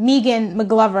 Megan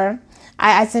McGlover.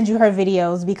 I send you her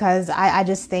videos because I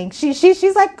just think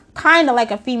she's like kind of like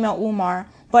a female Umar,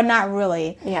 but not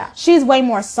really. Yeah. She's way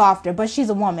more softer, but she's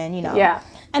a woman, Yeah.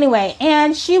 Anyway,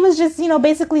 and she was just,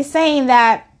 basically saying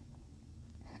that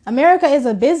America is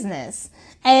a business.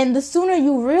 And the sooner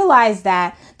you realize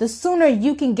that, the sooner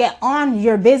you can get on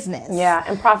your business. Yeah,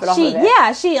 and profit off of it.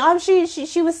 Yeah, she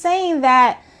was saying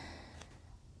that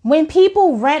when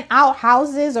people rent out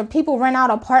houses or people rent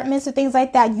out apartments or things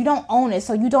like that, you don't own it,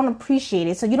 so you don't appreciate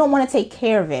it, so you don't want to take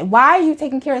care of it. Why are you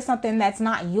taking care of something that's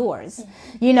not yours?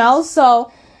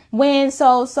 So when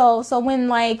when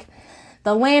like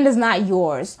the land is not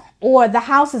yours, or the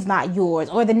house is not yours,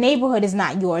 or the neighborhood is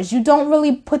not yours, you don't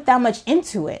really put that much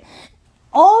into it.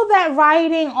 All that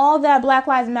rioting, all that Black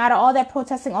Lives Matter, all that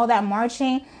protesting, all that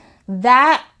marching,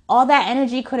 all that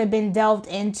energy could have been delved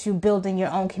into building your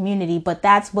own community, but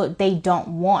that's what they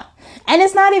don't want. And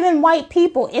it's not even white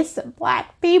people, it's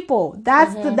black people.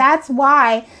 That's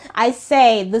why I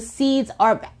say the seeds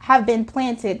have been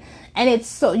planted, and it's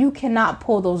so you cannot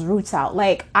pull those roots out.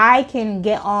 Like, I can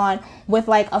get on with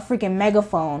like a freaking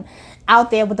megaphone out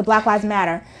there with the Black Lives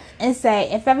Matter and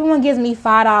say, if everyone gives me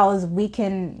 $5, we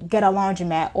can get a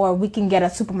laundromat, or we can get a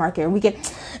supermarket, or we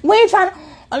ain't trying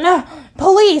to,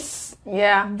 police.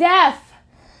 Yeah. Death.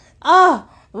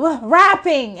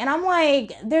 rapping, and I'm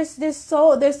like, there's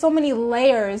so many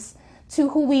layers to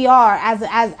who we are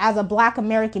as a Black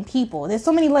American people. There's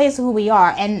so many layers to who we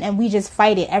are, and we just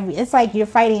fight it it's like you're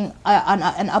fighting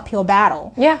an uphill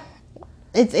battle. Yeah.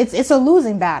 It's a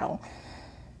losing battle.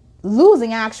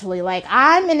 Losing, actually. Like,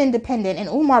 I'm an independent, and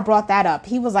Umar brought that up.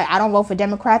 He was like, I don't vote for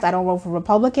Democrats, I don't vote for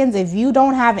Republicans. If you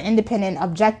don't have an independent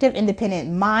objective, independent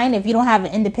mind, if you don't have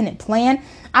an independent plan,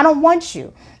 I don't want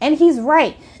you. And he's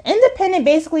right. Independent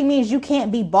basically means you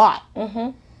can't be bought.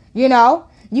 You know?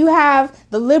 You have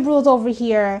the liberals over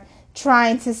here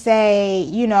trying to say,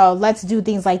 you know, let's do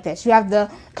things like this. You have the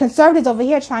conservatives over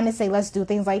here trying to say, let's do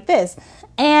things like this.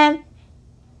 And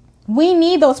we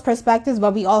need those perspectives,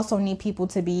 but we also need people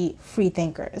to be free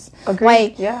thinkers. Agreed.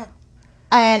 Like, yeah.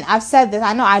 And I've said this.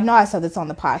 I know I said this on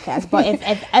the podcast. But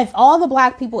if all the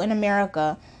Black people in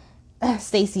America,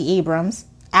 Stacey Abrams,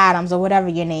 Adams, or whatever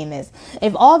your name is,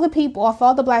 if all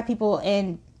the Black people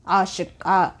in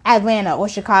Atlanta or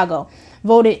Chicago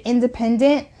voted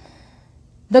independent,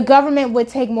 the government would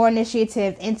take more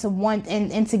initiative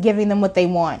into giving them what they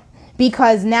want,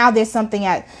 because now there's something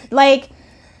at like.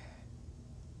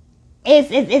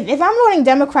 If I'm voting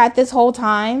Democrat this whole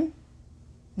time,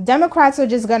 Democrats are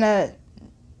just gonna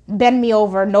bend me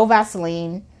over, no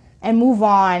Vaseline, and move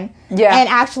on. Yeah. And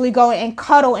actually go and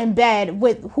cuddle in bed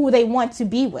with who they want to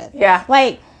be with. Yeah.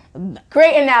 Like,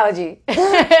 great analogy.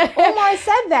 Umar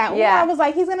said that. Yeah. Umar was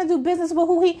like, he's gonna do business with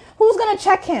who's gonna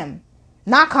check him?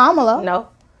 Not Kamala. No.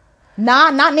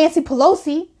 Not Nancy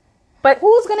Pelosi. But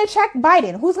who's gonna check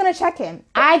Biden? Who's gonna check him?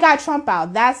 I got Trump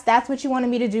out. That's what you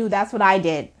wanted me to do. That's what I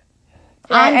did.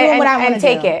 I'm doing what I want to do.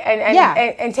 And take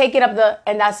it. And take it up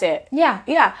and that's it. Yeah.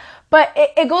 Yeah. But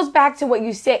it goes back to what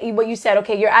you said.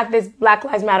 Okay, you're at this Black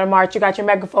Lives Matter march. You got your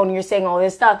megaphone and you're saying all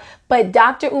this stuff. But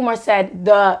Dr. Umar said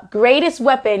the greatest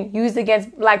weapon used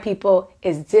against Black people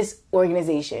is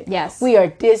disorganization. Yes. We are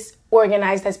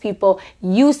disorganized as people.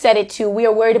 You said it too. We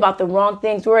are worried about the wrong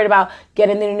things. We're worried about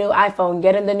getting the new iPhone,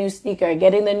 getting the new sneaker,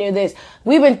 getting the new this.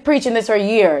 We've been preaching this for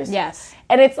years. Yes.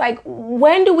 And it's like,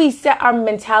 when do we set our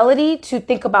mentality to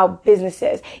think about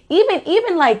businesses?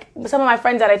 Even like some of my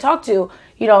friends that I talk to,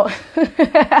 you know,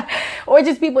 or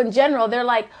just people in general, they're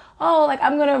like, oh, like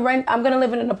I'm going to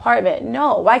live in an apartment.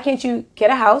 No, why can't you get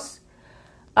a house?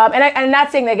 And I'm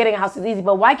not saying that getting a house is easy,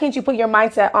 but why can't you put your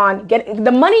mindset on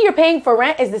the money you're paying for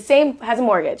rent is the same as a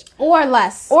mortgage. Or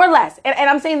less. And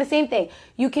I'm saying the same thing.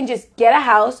 You can just get a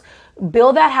house,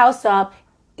 build that house up,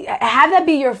 have that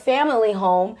be your family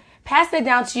home, pass that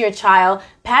down to your child,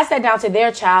 pass that down to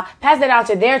their child, pass that down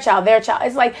to their child, their child.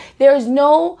 It's like there's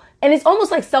no, and it's almost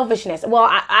like selfishness. Well,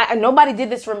 I nobody did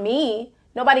this for me.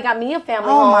 Nobody got me a family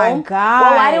home. Oh my God.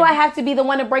 Well, why do I have to be the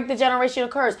one to break the generational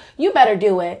curse? You better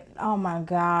do it. Oh my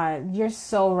God. You're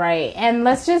so right. And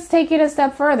let's just take it a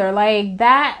step further. Like,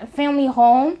 that family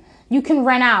home, you can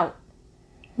rent out.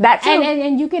 That too.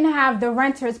 And you can have the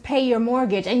renters pay your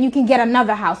mortgage, and you can get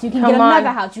another house. You can get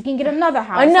another house. You can get another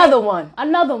house. Another one.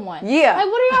 Yeah. Like,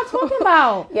 what are y'all talking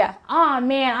about? Yeah. Oh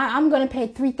man, I'm gonna pay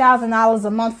 $3,000 a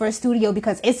month for a studio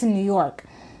because it's in New York.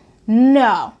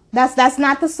 No, that's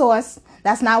not the source.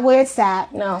 That's not where it's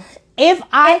at. No. And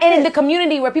in the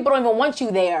community where people don't even want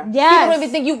you there. Yes. People don't even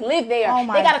think you live there. Oh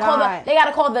my they gotta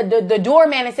God. call the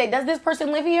doorman and say, does this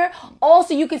person live here?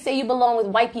 Also, you can say you belong with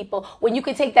white people when you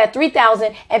could take that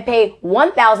 $3,000 and pay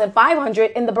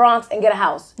 $1,500 in the Bronx and get a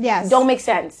house. Yes. Don't make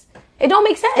sense. It don't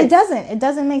make sense. It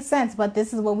doesn't make sense, but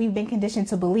this is what we've been conditioned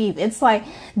to believe. It's like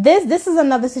this is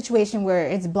another situation where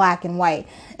it's black and white.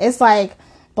 It's like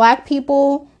Black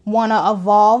people want to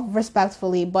evolve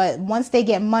respectfully, but once they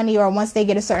get money or once they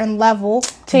get a certain level,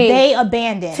 they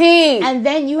abandon. And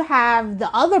then you have the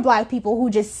other Black people who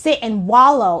just sit and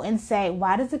wallow and say,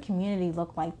 why does the community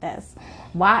look like this?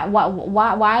 Why are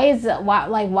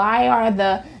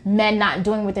the men not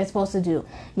doing what they're supposed to do?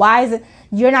 Why is it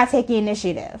you're not taking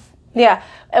initiative? Yeah.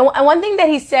 And one thing that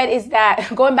he said is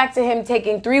that, going back to him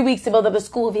taking 3 weeks to build up a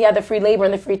school if he had the free labor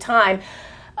and the free time,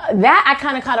 that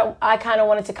I kind of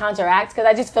wanted to counteract, because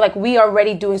I just feel like we are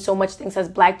already doing so much things as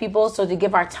Black people. So to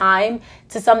give our time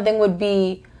to something would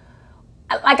be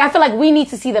like, I feel like we need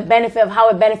to see the benefit of how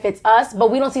it benefits us, but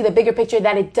we don't see the bigger picture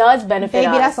that it does benefit us.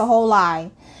 Baby, that's a whole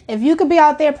lie. If you could be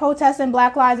out there protesting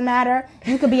Black Lives Matter,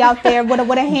 you could be out there with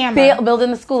a hammer building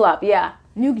the school up. Yeah.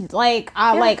 You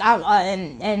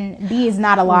and B is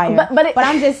not a liar, but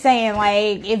I'm just saying,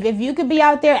 like, if you could be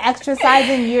out there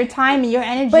exercising your time and your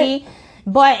energy.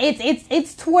 But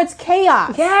it's towards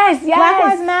chaos. Yes. Black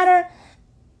Lives Matter.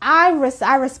 I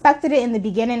respected it in the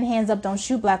beginning. Hands up, don't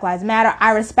shoot. Black Lives Matter.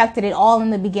 I respected it all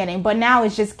in the beginning. But now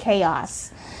it's just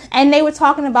chaos. And they were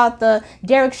talking about the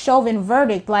Derek Chauvin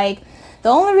verdict. Like, The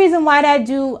only reason why that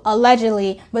dude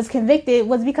allegedly was convicted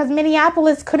was because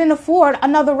Minneapolis couldn't afford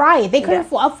another riot. They couldn't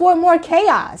afford more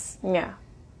chaos. Yeah.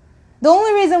 The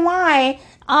only reason why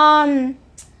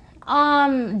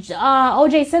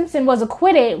O.J. Simpson was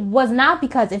acquitted was not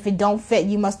because if it don't fit,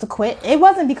 you must acquit. It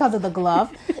wasn't because of the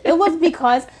glove. It was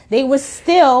because they were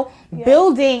still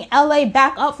building L.A.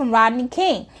 back up from Rodney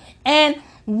King. And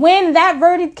when that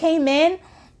verdict came in,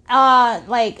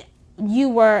 like, you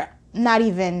were not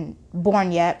even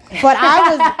born yet. But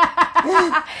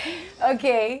I was...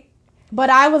 Okay. But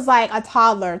I was like a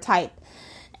toddler type.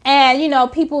 And, you know,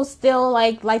 people still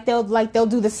they'll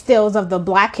do the stills of the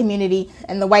black community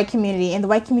and the white community. And the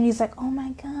white community is like, oh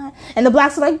my God. And the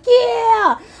blacks are like,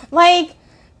 yeah. Like,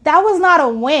 that was not a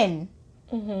win.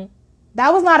 Mm-hmm.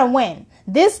 That was not a win.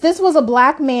 This was a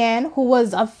black man who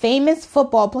was a famous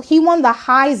football player. He won the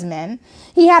Heisman.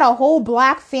 He had a whole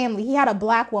black family. He had a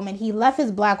black woman. He left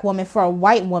his black woman for a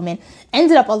white woman.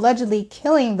 Ended up allegedly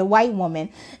killing the white woman.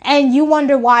 And you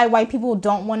wonder why white people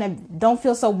don't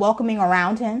feel so welcoming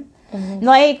around him. Mm-hmm.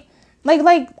 Like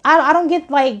I don't get,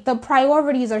 like, the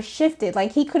priorities are shifted.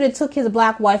 Like, he could have took his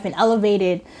black wife and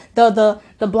elevated the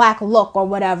black look or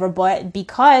whatever, but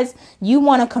because you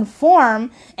want to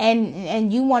conform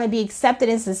and you want to be accepted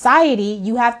in society,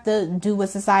 you have to do what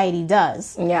society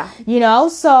does. Yeah. You know,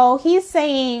 so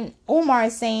Umar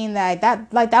is saying that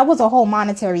was a whole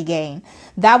monetary gain.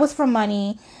 That was for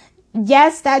money.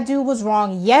 Yes, that dude was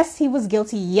wrong. Yes, he was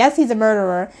guilty. Yes, he's a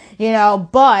murderer, you know,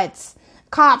 but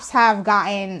cops have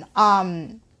gotten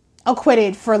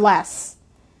acquitted for less.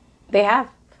 They have.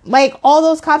 Like, all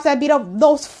those cops that beat up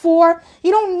those 4,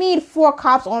 you don't need 4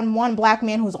 cops on one black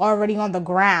man who's already on the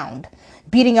ground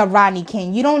beating up Rodney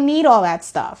King. You don't need all that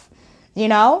stuff, you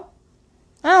know?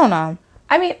 I don't know.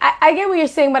 I mean, I get what you're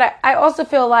saying, but I also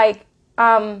feel like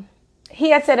he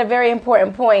had said a very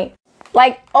important point.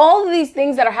 Like, all of these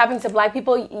things that are happening to black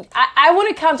people, I want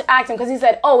to counteract him because he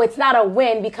said, oh, it's not a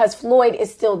win because Floyd is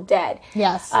still dead.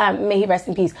 Yes. May he rest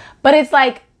in peace. But it's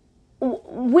like,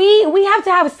 we have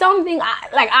to have something,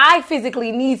 like, I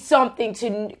physically need something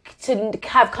to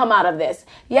have come out of this.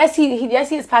 Yes, he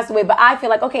has passed away, but I feel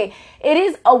like, okay, it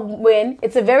is a win.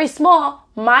 It's a very small,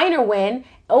 minor win.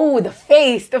 Oh, the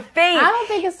face. I don't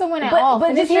think it's a win at all.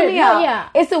 But just hear me out. Yeah.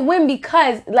 It's a win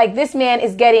because, like, this man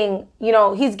is getting, you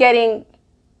know, he's getting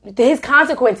his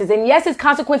consequences. And yes, his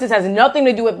consequences has nothing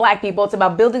to do with black people. It's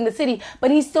about building the city,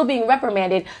 but he's still being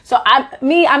reprimanded. So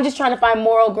I'm just trying to find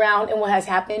moral ground in what has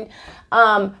happened.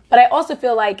 But I also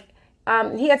feel like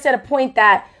he had said a point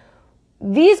that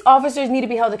these officers need to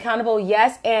be held accountable,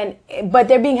 yes, but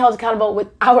they're being held accountable with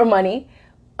our money.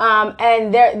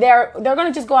 And they're going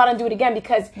to just go out and do it again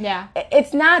because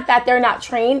it's not that they're not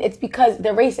trained. It's because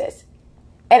they're racist.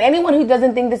 And anyone who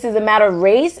doesn't think this is a matter of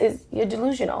race you're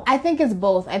delusional. I think it's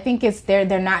both. I think it's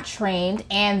they're not trained,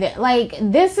 and like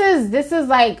this is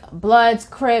like Bloods,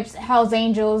 Crips, Hells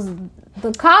Angels.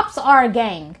 The cops are a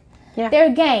gang. Yeah. They're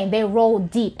a gang. They roll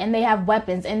deep and they have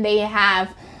weapons and they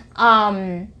have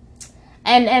and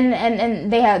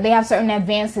they have certain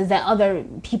advances that other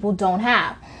people don't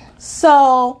have.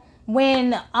 So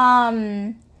when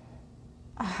I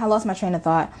lost my train of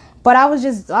thought. But I was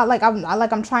just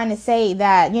I'm trying to say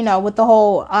that, you know, with the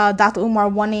whole Dr. Umar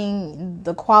wanting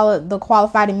the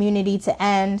qualified immunity to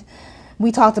end,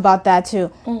 we talked about that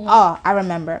too. Mm-hmm. Oh, I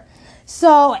remember.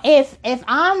 So if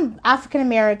I'm African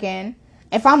American,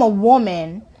 if I'm a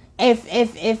woman,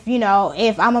 if you know,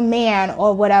 if I'm a man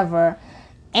or whatever,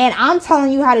 and I'm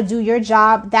telling you how to do your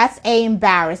job, that's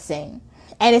embarrassing.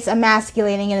 And it's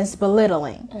emasculating and it's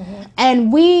belittling. Mm-hmm.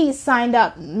 And we signed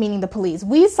up, meaning the police,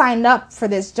 we signed up for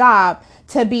this job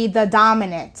to be the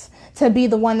dominant, to be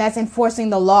the one that's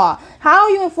enforcing the law. How are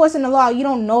you enforcing the law? You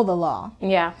don't know the law.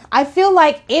 Yeah. I feel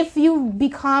like if you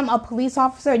become a police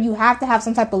officer, you have to have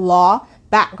some type of law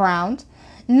background.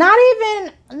 Not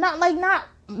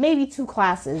maybe 2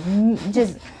 classes,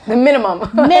 just the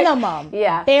minimum.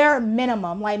 Yeah. Bare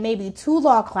minimum, like maybe 2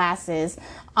 law classes,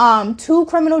 2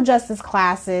 criminal justice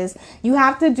classes. You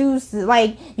have to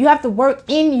you have to work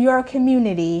in your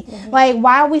community. Mm-hmm. Like,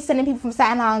 why are we sending people from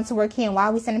Staten Island to work here? And why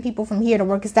are we sending people from here to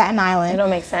work in Staten Island? It don't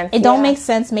make sense. It don't make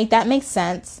sense. Make that make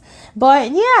sense.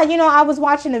 But yeah, you know, I was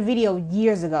watching a video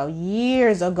years ago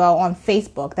on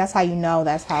Facebook. That's how you know.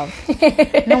 That's how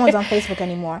no one's on Facebook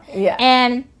anymore. Yeah.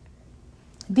 And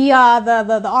the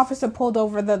officer pulled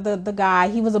over the guy.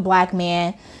 He was a black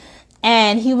man.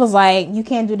 And he was like, you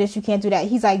can't do this, you can't do that.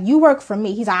 He's like, you work for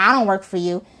me. He's like, I don't work for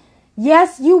you.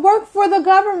 Yes, you work for the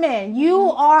government. You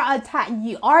are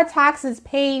our taxes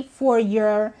pay for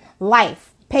your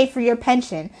life. pay for your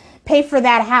pension, pay for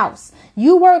that house.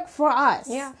 You work for us.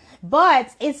 Yeah.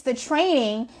 But it's the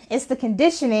training, it's the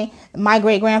conditioning. My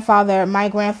great-grandfather, my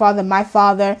grandfather, my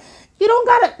father. You don't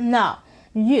gotta, no.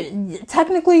 You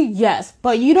technically, yes,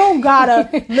 but you don't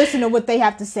gotta listen to what they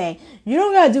have to say. You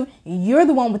don't gotta do, you're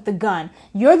the one with the gun.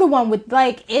 You're the one with,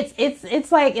 like,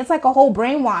 it's like a whole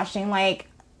brainwashing. Like,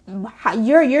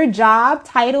 your job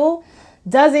title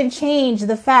doesn't change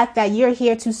the fact that you're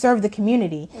here to serve the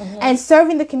community. And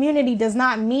serving the community does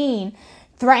not mean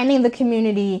threatening the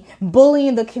community,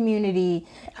 bullying the community,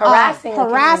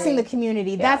 harassing the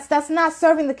community. Yeah. That's not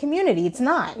serving the community. It's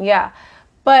not. Yeah.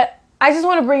 But I just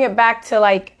want to bring it back to,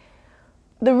 like,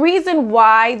 the reason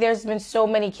why there's been so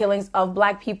many killings of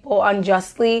black people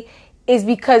unjustly is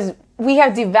because we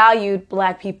have devalued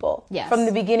black people from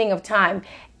the beginning of time.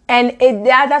 And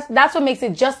that's what makes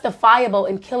it justifiable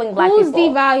in killing black people. Who's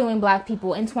devaluing black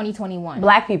people in 2021?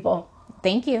 Black people.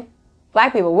 Thank you.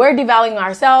 Black people. We're devaluing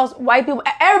ourselves. White people.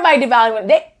 Everybody devaluing.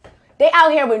 They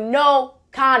out here with no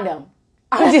condom.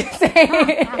 I'm just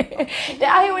saying. They're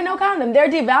out here with no condom. They're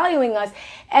devaluing us.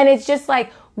 And it's just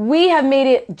like, we have made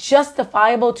it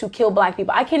justifiable to kill black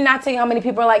people. I cannot tell you how many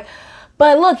people are like,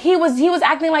 but look, he was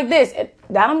acting like this.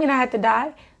 That don't mean I had to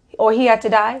die. Or he had to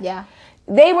die. Yeah.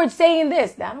 They were saying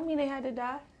this. That don't mean they had to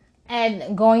die.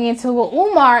 And going into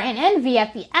Umar and Envy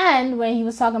at the end, when he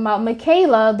was talking about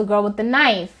Michaela, the girl with the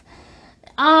knife.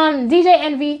 DJ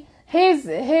Envy, his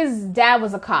dad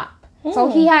was a cop.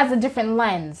 So he has a different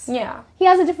lens. Yeah. He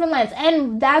has a different lens.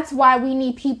 And that's why we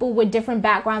need people with different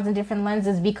backgrounds and different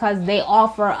lenses, because they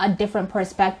offer a different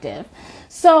perspective.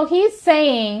 So he's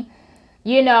saying,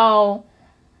 you know,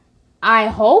 I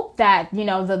hope that, you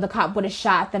know, the cop would have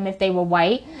shot them if they were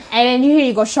white. And then here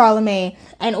you go, Charlemagne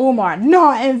and Umar. No,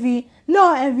 Envy,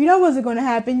 that wasn't going to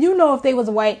happen. You know, if they was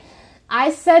white. I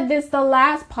said this the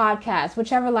last podcast,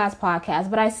 whichever last podcast,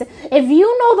 but I said, if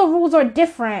you know the rules are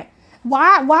different,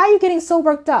 why are you getting so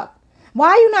worked up? Why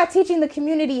are you not teaching the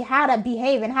community how to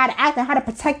behave and how to act and how to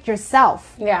protect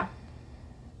yourself? Yeah.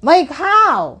 Like,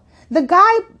 how? The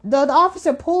guy, the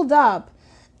officer pulled up,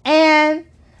 and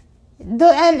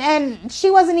she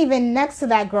wasn't even next to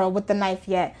that girl with the knife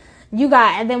yet.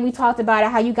 And then we talked about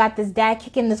it, how you got this dad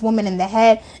kicking this woman in the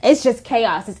head. It's just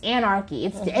chaos. It's anarchy.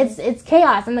 It's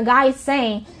chaos. And the guy is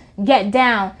saying, get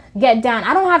down, get down.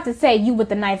 I don't have to say, you with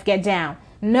the knife, get down.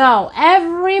 No,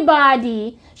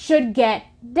 everybody should get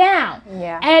down.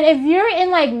 Yeah. And if you're in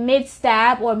like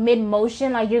mid-stab or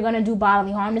mid-motion, like you're going to do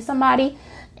bodily harm to somebody,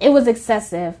 it was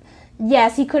excessive.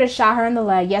 Yes, he could have shot her in the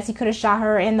leg. Yes, he could have shot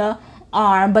her in the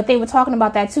arm. But they were talking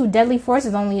about that too. Deadly force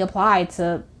is only applied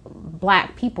to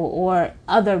black people or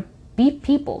other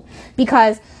people.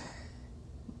 Because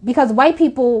white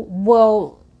people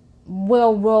will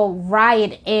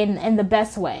riot in the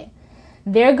best way.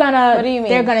 They're gonna. What do you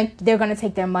mean? They're gonna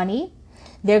take their money.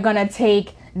 They're gonna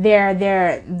take their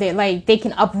like, they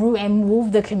can uproot and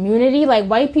move the community. Like,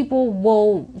 white people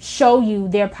will show you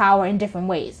their power in different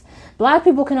ways. Black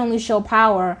people can only show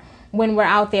power when we're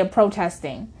out there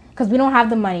protesting, because we don't have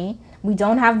the money, we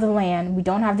don't have the land, we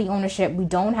don't have the ownership, we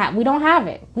don't have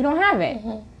it.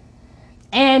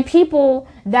 And people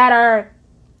that are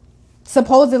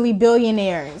supposedly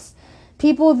billionaires,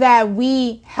 people that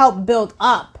we help build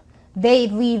up, they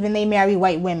leave and they marry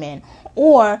white women,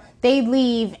 or they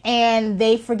leave and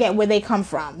they forget where they come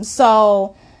from.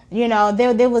 So, you know,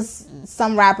 there was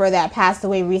some rapper that passed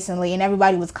away recently, and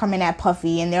everybody was coming at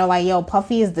Puffy, and they're like, yo,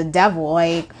 Puffy is the devil.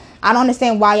 Like, I don't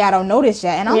understand why y'all don't know this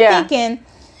yet. And I'm thinking,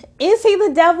 is he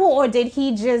the devil, or did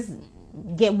he just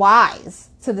get wise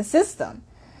to the system?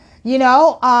 You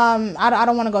know, I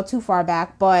don't want to go too far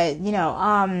back, but, you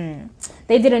know,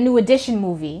 they did a New Edition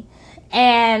movie,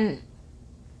 and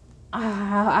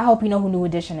I hope you know who New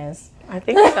Edition is. I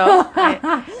think so.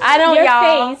 I don't, Your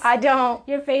y'all. face, I don't.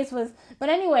 Your face was, but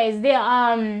anyways,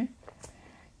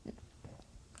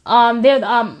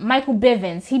 Michael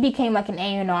Bivins, he became like an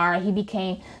A&R. He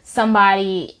became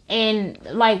somebody in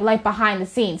like behind the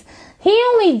scenes. He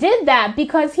only did that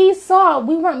because he saw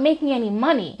we weren't making any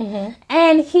money,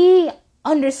 and he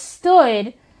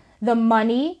understood the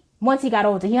money. Once he got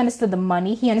older, he understood the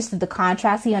money, he understood the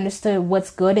contracts, he understood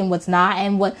what's good and what's not,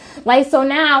 and so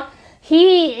now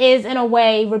he is in a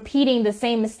way repeating the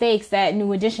same mistakes that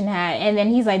New Edition had. And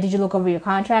then he's like, did you look over your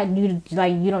contract? You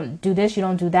don't do this, you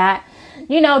don't do that.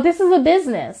 You know, this is a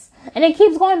business. And it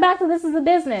keeps going back to, this is a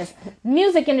business.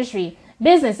 Music industry,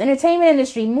 business. Entertainment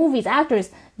industry, movies, actors,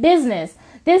 business.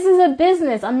 This is a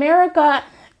business. America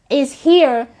is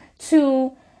here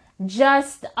to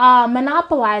just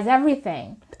monopolize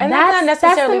everything. And that's not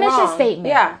necessarily that's the mission wrong. Statement.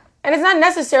 Yeah. And it's not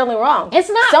necessarily wrong. It's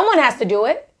not. Someone has to do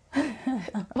it.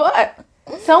 But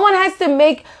Someone has to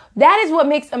make. That is what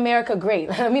makes America great.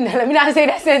 Let me not say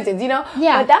that sentence, Yeah.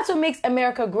 But that's what makes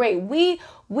America great.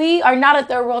 We are not a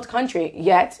third world country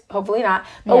yet. Hopefully not.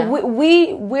 But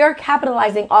we're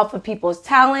capitalizing off of people's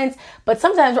talents. But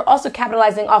sometimes we're also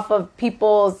capitalizing off of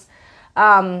people's,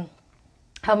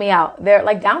 help me out, their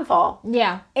like downfall.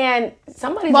 Yeah. And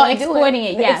somebody's going to do it. Exploiting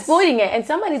it, yes. Exploiting it. And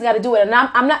somebody's got to do it. And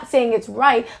I'm not saying it's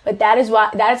right, but that is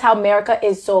how America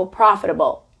is so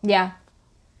profitable. Yeah.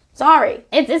 Sorry.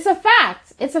 It's a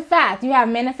fact. It's a fact. You have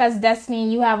manifest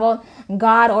destiny. You have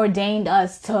God ordained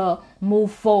us to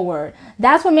move forward.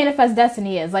 That's what manifest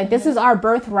destiny is. Like, this is our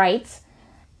birthright,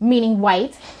 meaning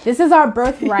white. This is our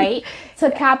birthright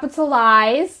to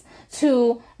capitalize,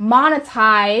 to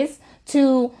monetize,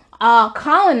 to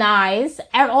colonize,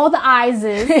 and all the I's.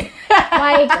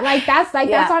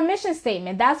 That's our mission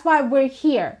statement. That's why we're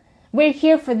here. We're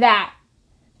here for that.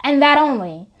 And that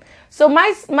only. So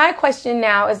my question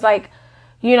now is like,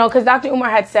 because Dr. Umar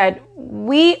had said,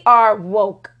 we are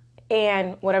woke,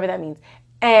 and whatever that means.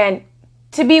 And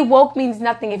to be woke means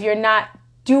nothing if you're not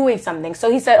doing something. So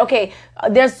he said, okay,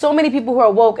 there's so many people who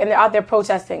are woke and they're out there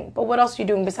protesting. But what else are you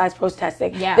doing besides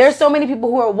protesting? Yes. There's so many people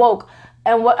who are woke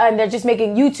and they're just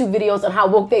making YouTube videos on how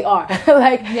woke they are.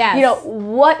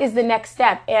 What is the next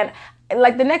step? And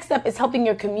like the next step is helping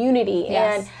your community.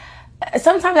 Yes. And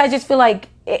sometimes I just feel like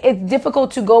it's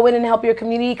difficult to go in and help your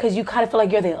community because you kind of feel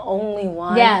like you're the only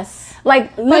one. Yes.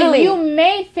 Like, literally. But you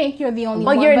may think you're the only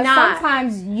one. But you're not.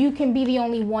 Sometimes you can be the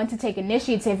only one to take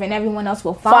initiative and everyone else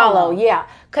will follow. Yeah.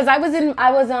 Because I was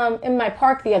in my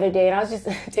park the other day and I was just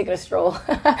taking a stroll.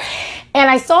 And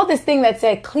I saw this thing that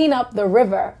said, clean up the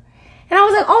river. And I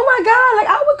was like, oh my God, like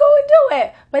I would go and do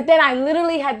it. But then I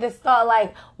literally had this thought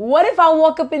like, what if I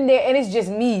walk up in there and it's just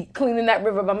me cleaning that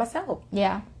river by myself?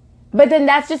 Yeah. But then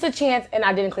that's just a chance, and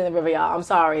I didn't clean the river, y'all. I'm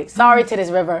sorry. Sorry to this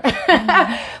river.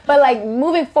 But like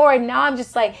moving forward, now I'm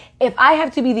just like, if I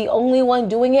have to be the only one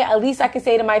doing it, at least I can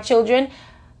say to my children,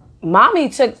 Mommy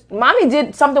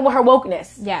did something with her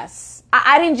wokeness. Yes.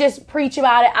 I didn't just preach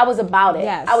about it. I was about it.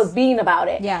 Yes. I was being about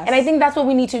it. Yes. And I think that's what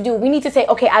we need to do. We need to say,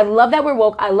 okay, I love that we're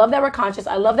woke. I love that we're conscious.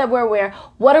 I love that we're aware.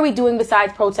 What are we doing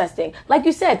besides protesting? Like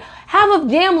you said, have a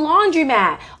damn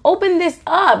laundromat. Open this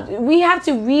up.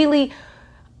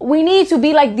 We need to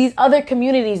be like these other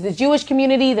communities, the Jewish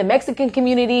community, the Mexican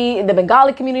community, the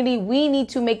Bengali community. We need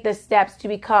to make the steps to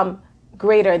become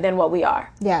greater than what we are.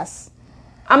 Yes.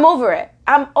 I'm over it.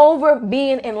 I'm over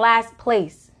being in last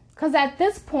place. Because at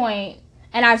this point,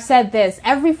 and I've said this,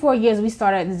 every 4 years we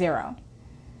start at zero.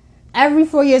 Every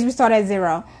 4 years we start at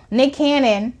zero. Nick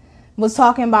Cannon was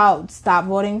talking about stop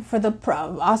voting for the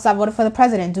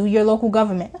president. Do your local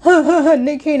government.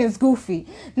 Nick Cannon's goofy.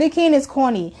 Nick Cannon's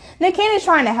corny. Nick Cannon's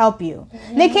trying to help you.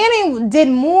 Mm-hmm. Nick Cannon did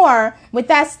more with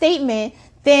that statement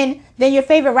than your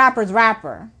favorite rapper's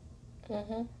rapper.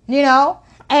 Mm-hmm.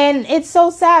 And it's so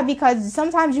sad because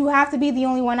sometimes you have to be the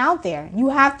only one out there. You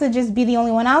have to just be the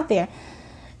only one out there.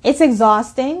 It's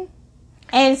exhausting.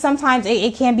 And sometimes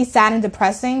it can be sad and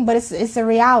depressing, but it's a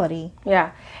reality.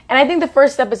 Yeah. And I think the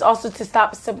first step is also to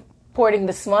stop supporting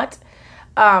the smut,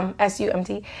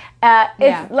 SUMT.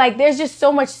 It's like there's just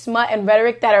so much smut and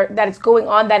rhetoric that is going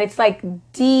on that it's like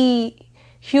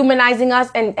dehumanizing us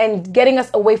and getting us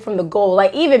away from the goal.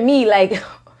 Like even me, like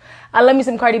I love me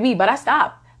some Cardi B, but I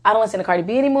stopped. I don't listen to Cardi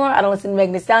B anymore. I don't listen to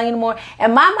Megan Thee Stallion anymore.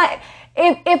 And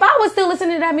if I was still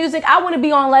listening to that music, I want to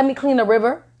be on Let Me Clean the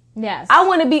River. Yes. I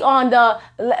want to be on the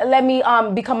Let Me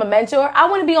Become a Mentor. I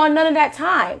want to be on none of that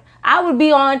time. I would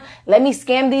be on Let Me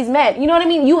Scam These Men. You know what I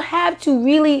mean? You have to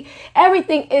really,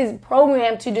 everything is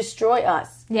programmed to destroy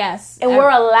us. Yes. And we're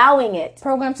allowing it.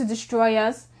 Programmed to destroy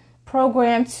us.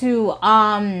 Programmed to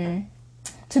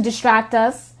distract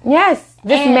us. Yes.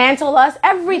 Dismantle us.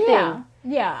 Everything.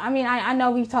 Yeah. I mean, I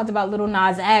know we've talked about Lil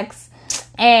Nas X,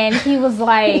 and he was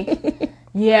like,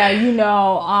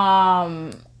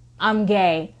 I'm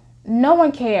gay. No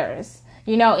one cares.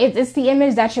 It's the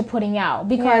image that you're putting out.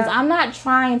 Because I'm not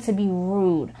trying to be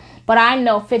rude, but I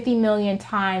know 50 million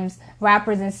times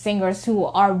rappers and singers who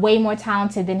are way more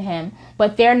talented than him,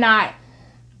 but they're not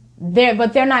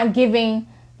giving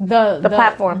the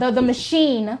platform, the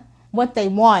machine what they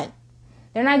want.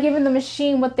 They're not giving the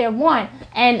machine what they want,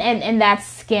 and that's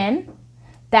skin,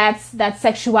 that's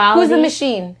sexuality. Who's the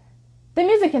machine? The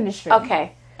music industry.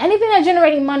 Okay. Anything that's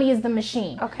generating money is the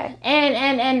machine. Okay.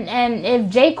 And if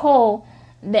J. Cole,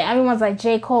 everyone's like,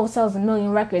 J. Cole sells 1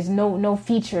 million records, no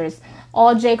features.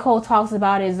 All J. Cole talks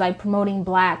about is like promoting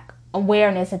black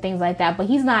awareness and things like that. But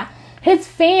he's not. His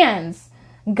fans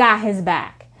got his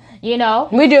back. We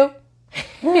do.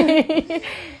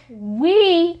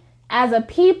 We as a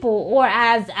people or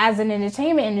as an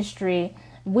entertainment industry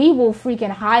we will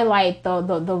freaking highlight the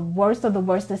worst of the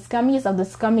worst, the scummiest of the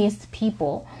scummiest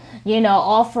people,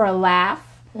 all for a laugh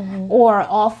or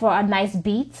all for a nice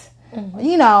beat,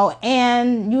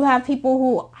 and you have people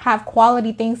who have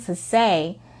quality things to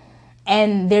say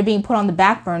and they're being put on the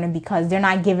back burner because they're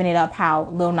not giving it up how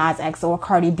Lil Nas X or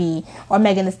Cardi B or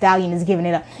Megan Thee Stallion is giving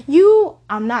it up.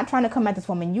 I'm not trying to come at this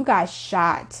woman. You got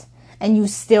shot and you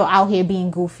still out here being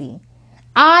goofy.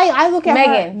 I look at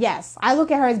Megan. her. Yes, I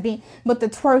look at her as being with the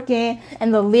twerking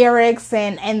and the lyrics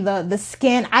and the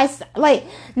skin.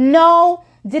 No.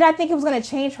 Did I think it was gonna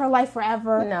change her life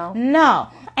forever? No.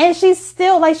 And she's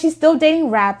still dating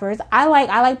rappers. I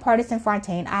like Partisan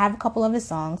Fontaine. I have a couple of his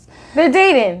songs. They're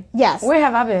dating. Yes. Where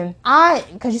have I been?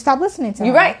 Because you stopped listening to her.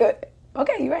 You're right.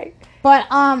 Okay, you're right. But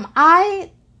I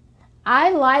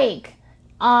like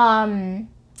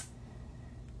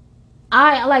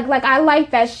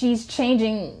that she's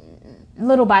changing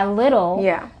little by little.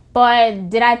 Yeah. But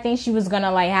did I think she was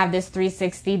gonna have this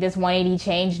 360, this 180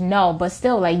 change? No. But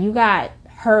still, you got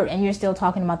hurt and you're still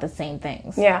talking about the same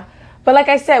things. Yeah. But like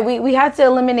I said, we have to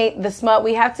eliminate the smut.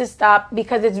 We have to stop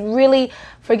because it's really,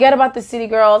 forget about the City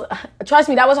Girls. Trust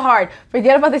me, that was hard.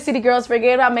 Forget about the City Girls.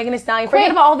 Forget about Megan Thee Stallion.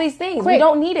 Forget about all these things. We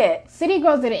don't need it. City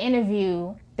Girls did an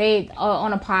interview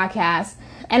on a podcast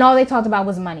and all they talked about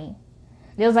was money.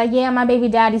 They was like, yeah, my baby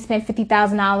daddy spent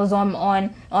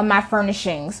 $50,000 on my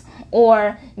furnishings.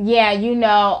 Or, yeah,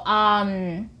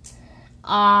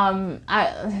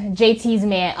 JT's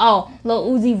man. Oh,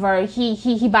 Lil Uzi Vert.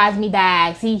 He buys me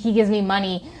bags. He gives me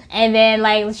money. And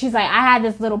then she's like, I had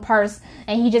this little purse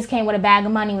and he just came with a bag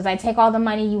of money. He was like, take all the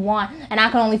money you want and I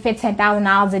can only fit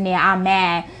 $10,000 in there. I'm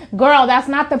mad. Girl, that's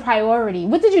not the priority.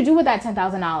 What did you do with that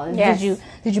 $10,000? Yes.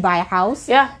 Did you buy a house?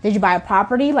 Yeah. Did you buy a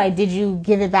property? Did you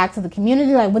give it back to the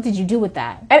community? What did you do with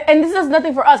that? And this is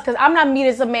nothing for us because I'm not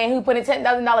meeting some man who put in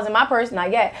 $10,000 in my purse,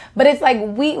 not yet. But it's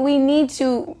we need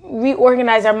to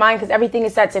reorganize our mind because everything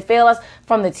is set to fail us,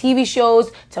 from the TV shows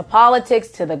to politics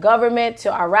to the government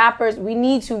to our rappers. We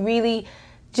need to really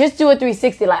just do a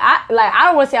 360. I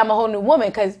don't want to say I'm a whole new woman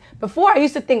because before I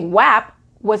used to think WAP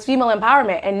was female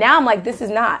empowerment, and now I'm like, this is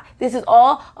not. This is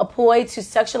all a ploy to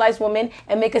sexualize women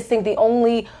and make us think the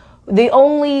only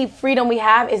freedom we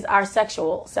have is our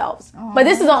sexual selves. Aww. But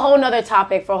this is a whole nother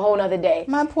topic for a whole nother day.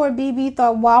 My poor BB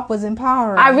thought WAP was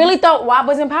empowering. I really thought WAP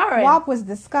was empowering. WAP was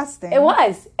disgusting. It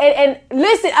was. And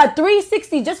listen, a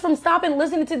 360 just from stopping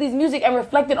listening to this music and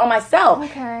reflecting on myself.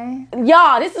 Okay.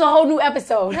 Y'all, this is a whole new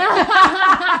episode.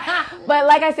 But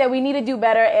like I said, we need to do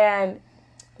better, and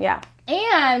yeah.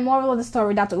 And moral of the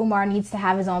story, Dr. Umar needs to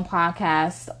have his own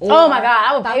podcast. Oh my God,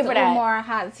 I would pay for that. Umar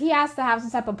has to have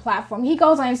some type of platform. He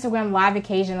goes on Instagram Live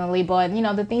occasionally, but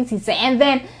the things he says. And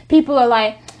then people are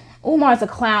like, Umar's a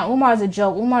clown, Umar's a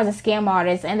joke, Umar's a scam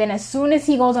artist. And then as soon as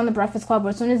he goes on the Breakfast Club or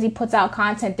as soon as he puts out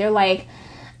content, they're like,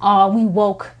 we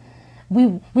woke.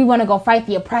 We want to go fight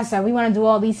the oppressor. We want to do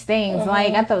all these things.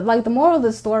 Mm-hmm. The moral of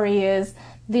the story is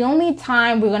the only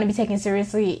time we're going to be taken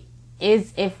seriously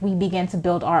is if we begin to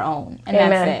build our own. And Amen.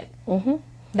 That's it. Mm-hmm.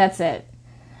 That's it.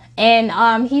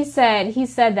 And he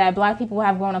said that black people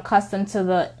have grown accustomed to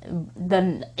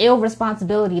the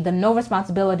irresponsibility, the no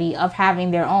responsibility of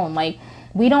having their own.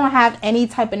 We don't have any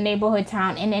type of neighborhood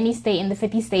town in any state in the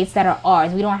 50 states that are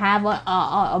ours. We don't have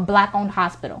a black-owned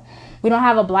hospital. We don't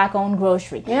have a black-owned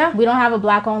grocery. Yeah. We don't have a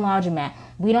black-owned laundromat.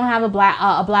 We don't have a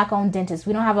black-owned dentist.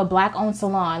 We don't have a black-owned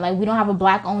salon. We don't have a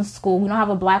black-owned school. We don't have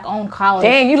a black-owned college.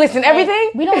 Dang, you listen to everything?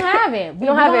 We don't have it. We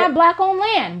don't have black-owned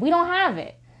land. We don't have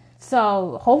it.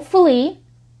 So hopefully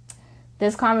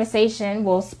this conversation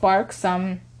will spark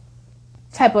some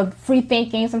type of free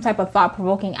thinking, some type of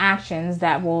thought-provoking actions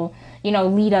that will,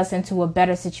 lead us into a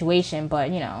better situation.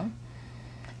 But,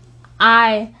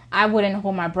 I wouldn't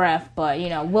hold my breath, but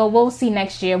we'll see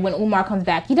next year when Umar comes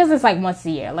back. He does this once a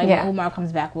year. When Umar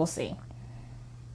comes back, we'll see.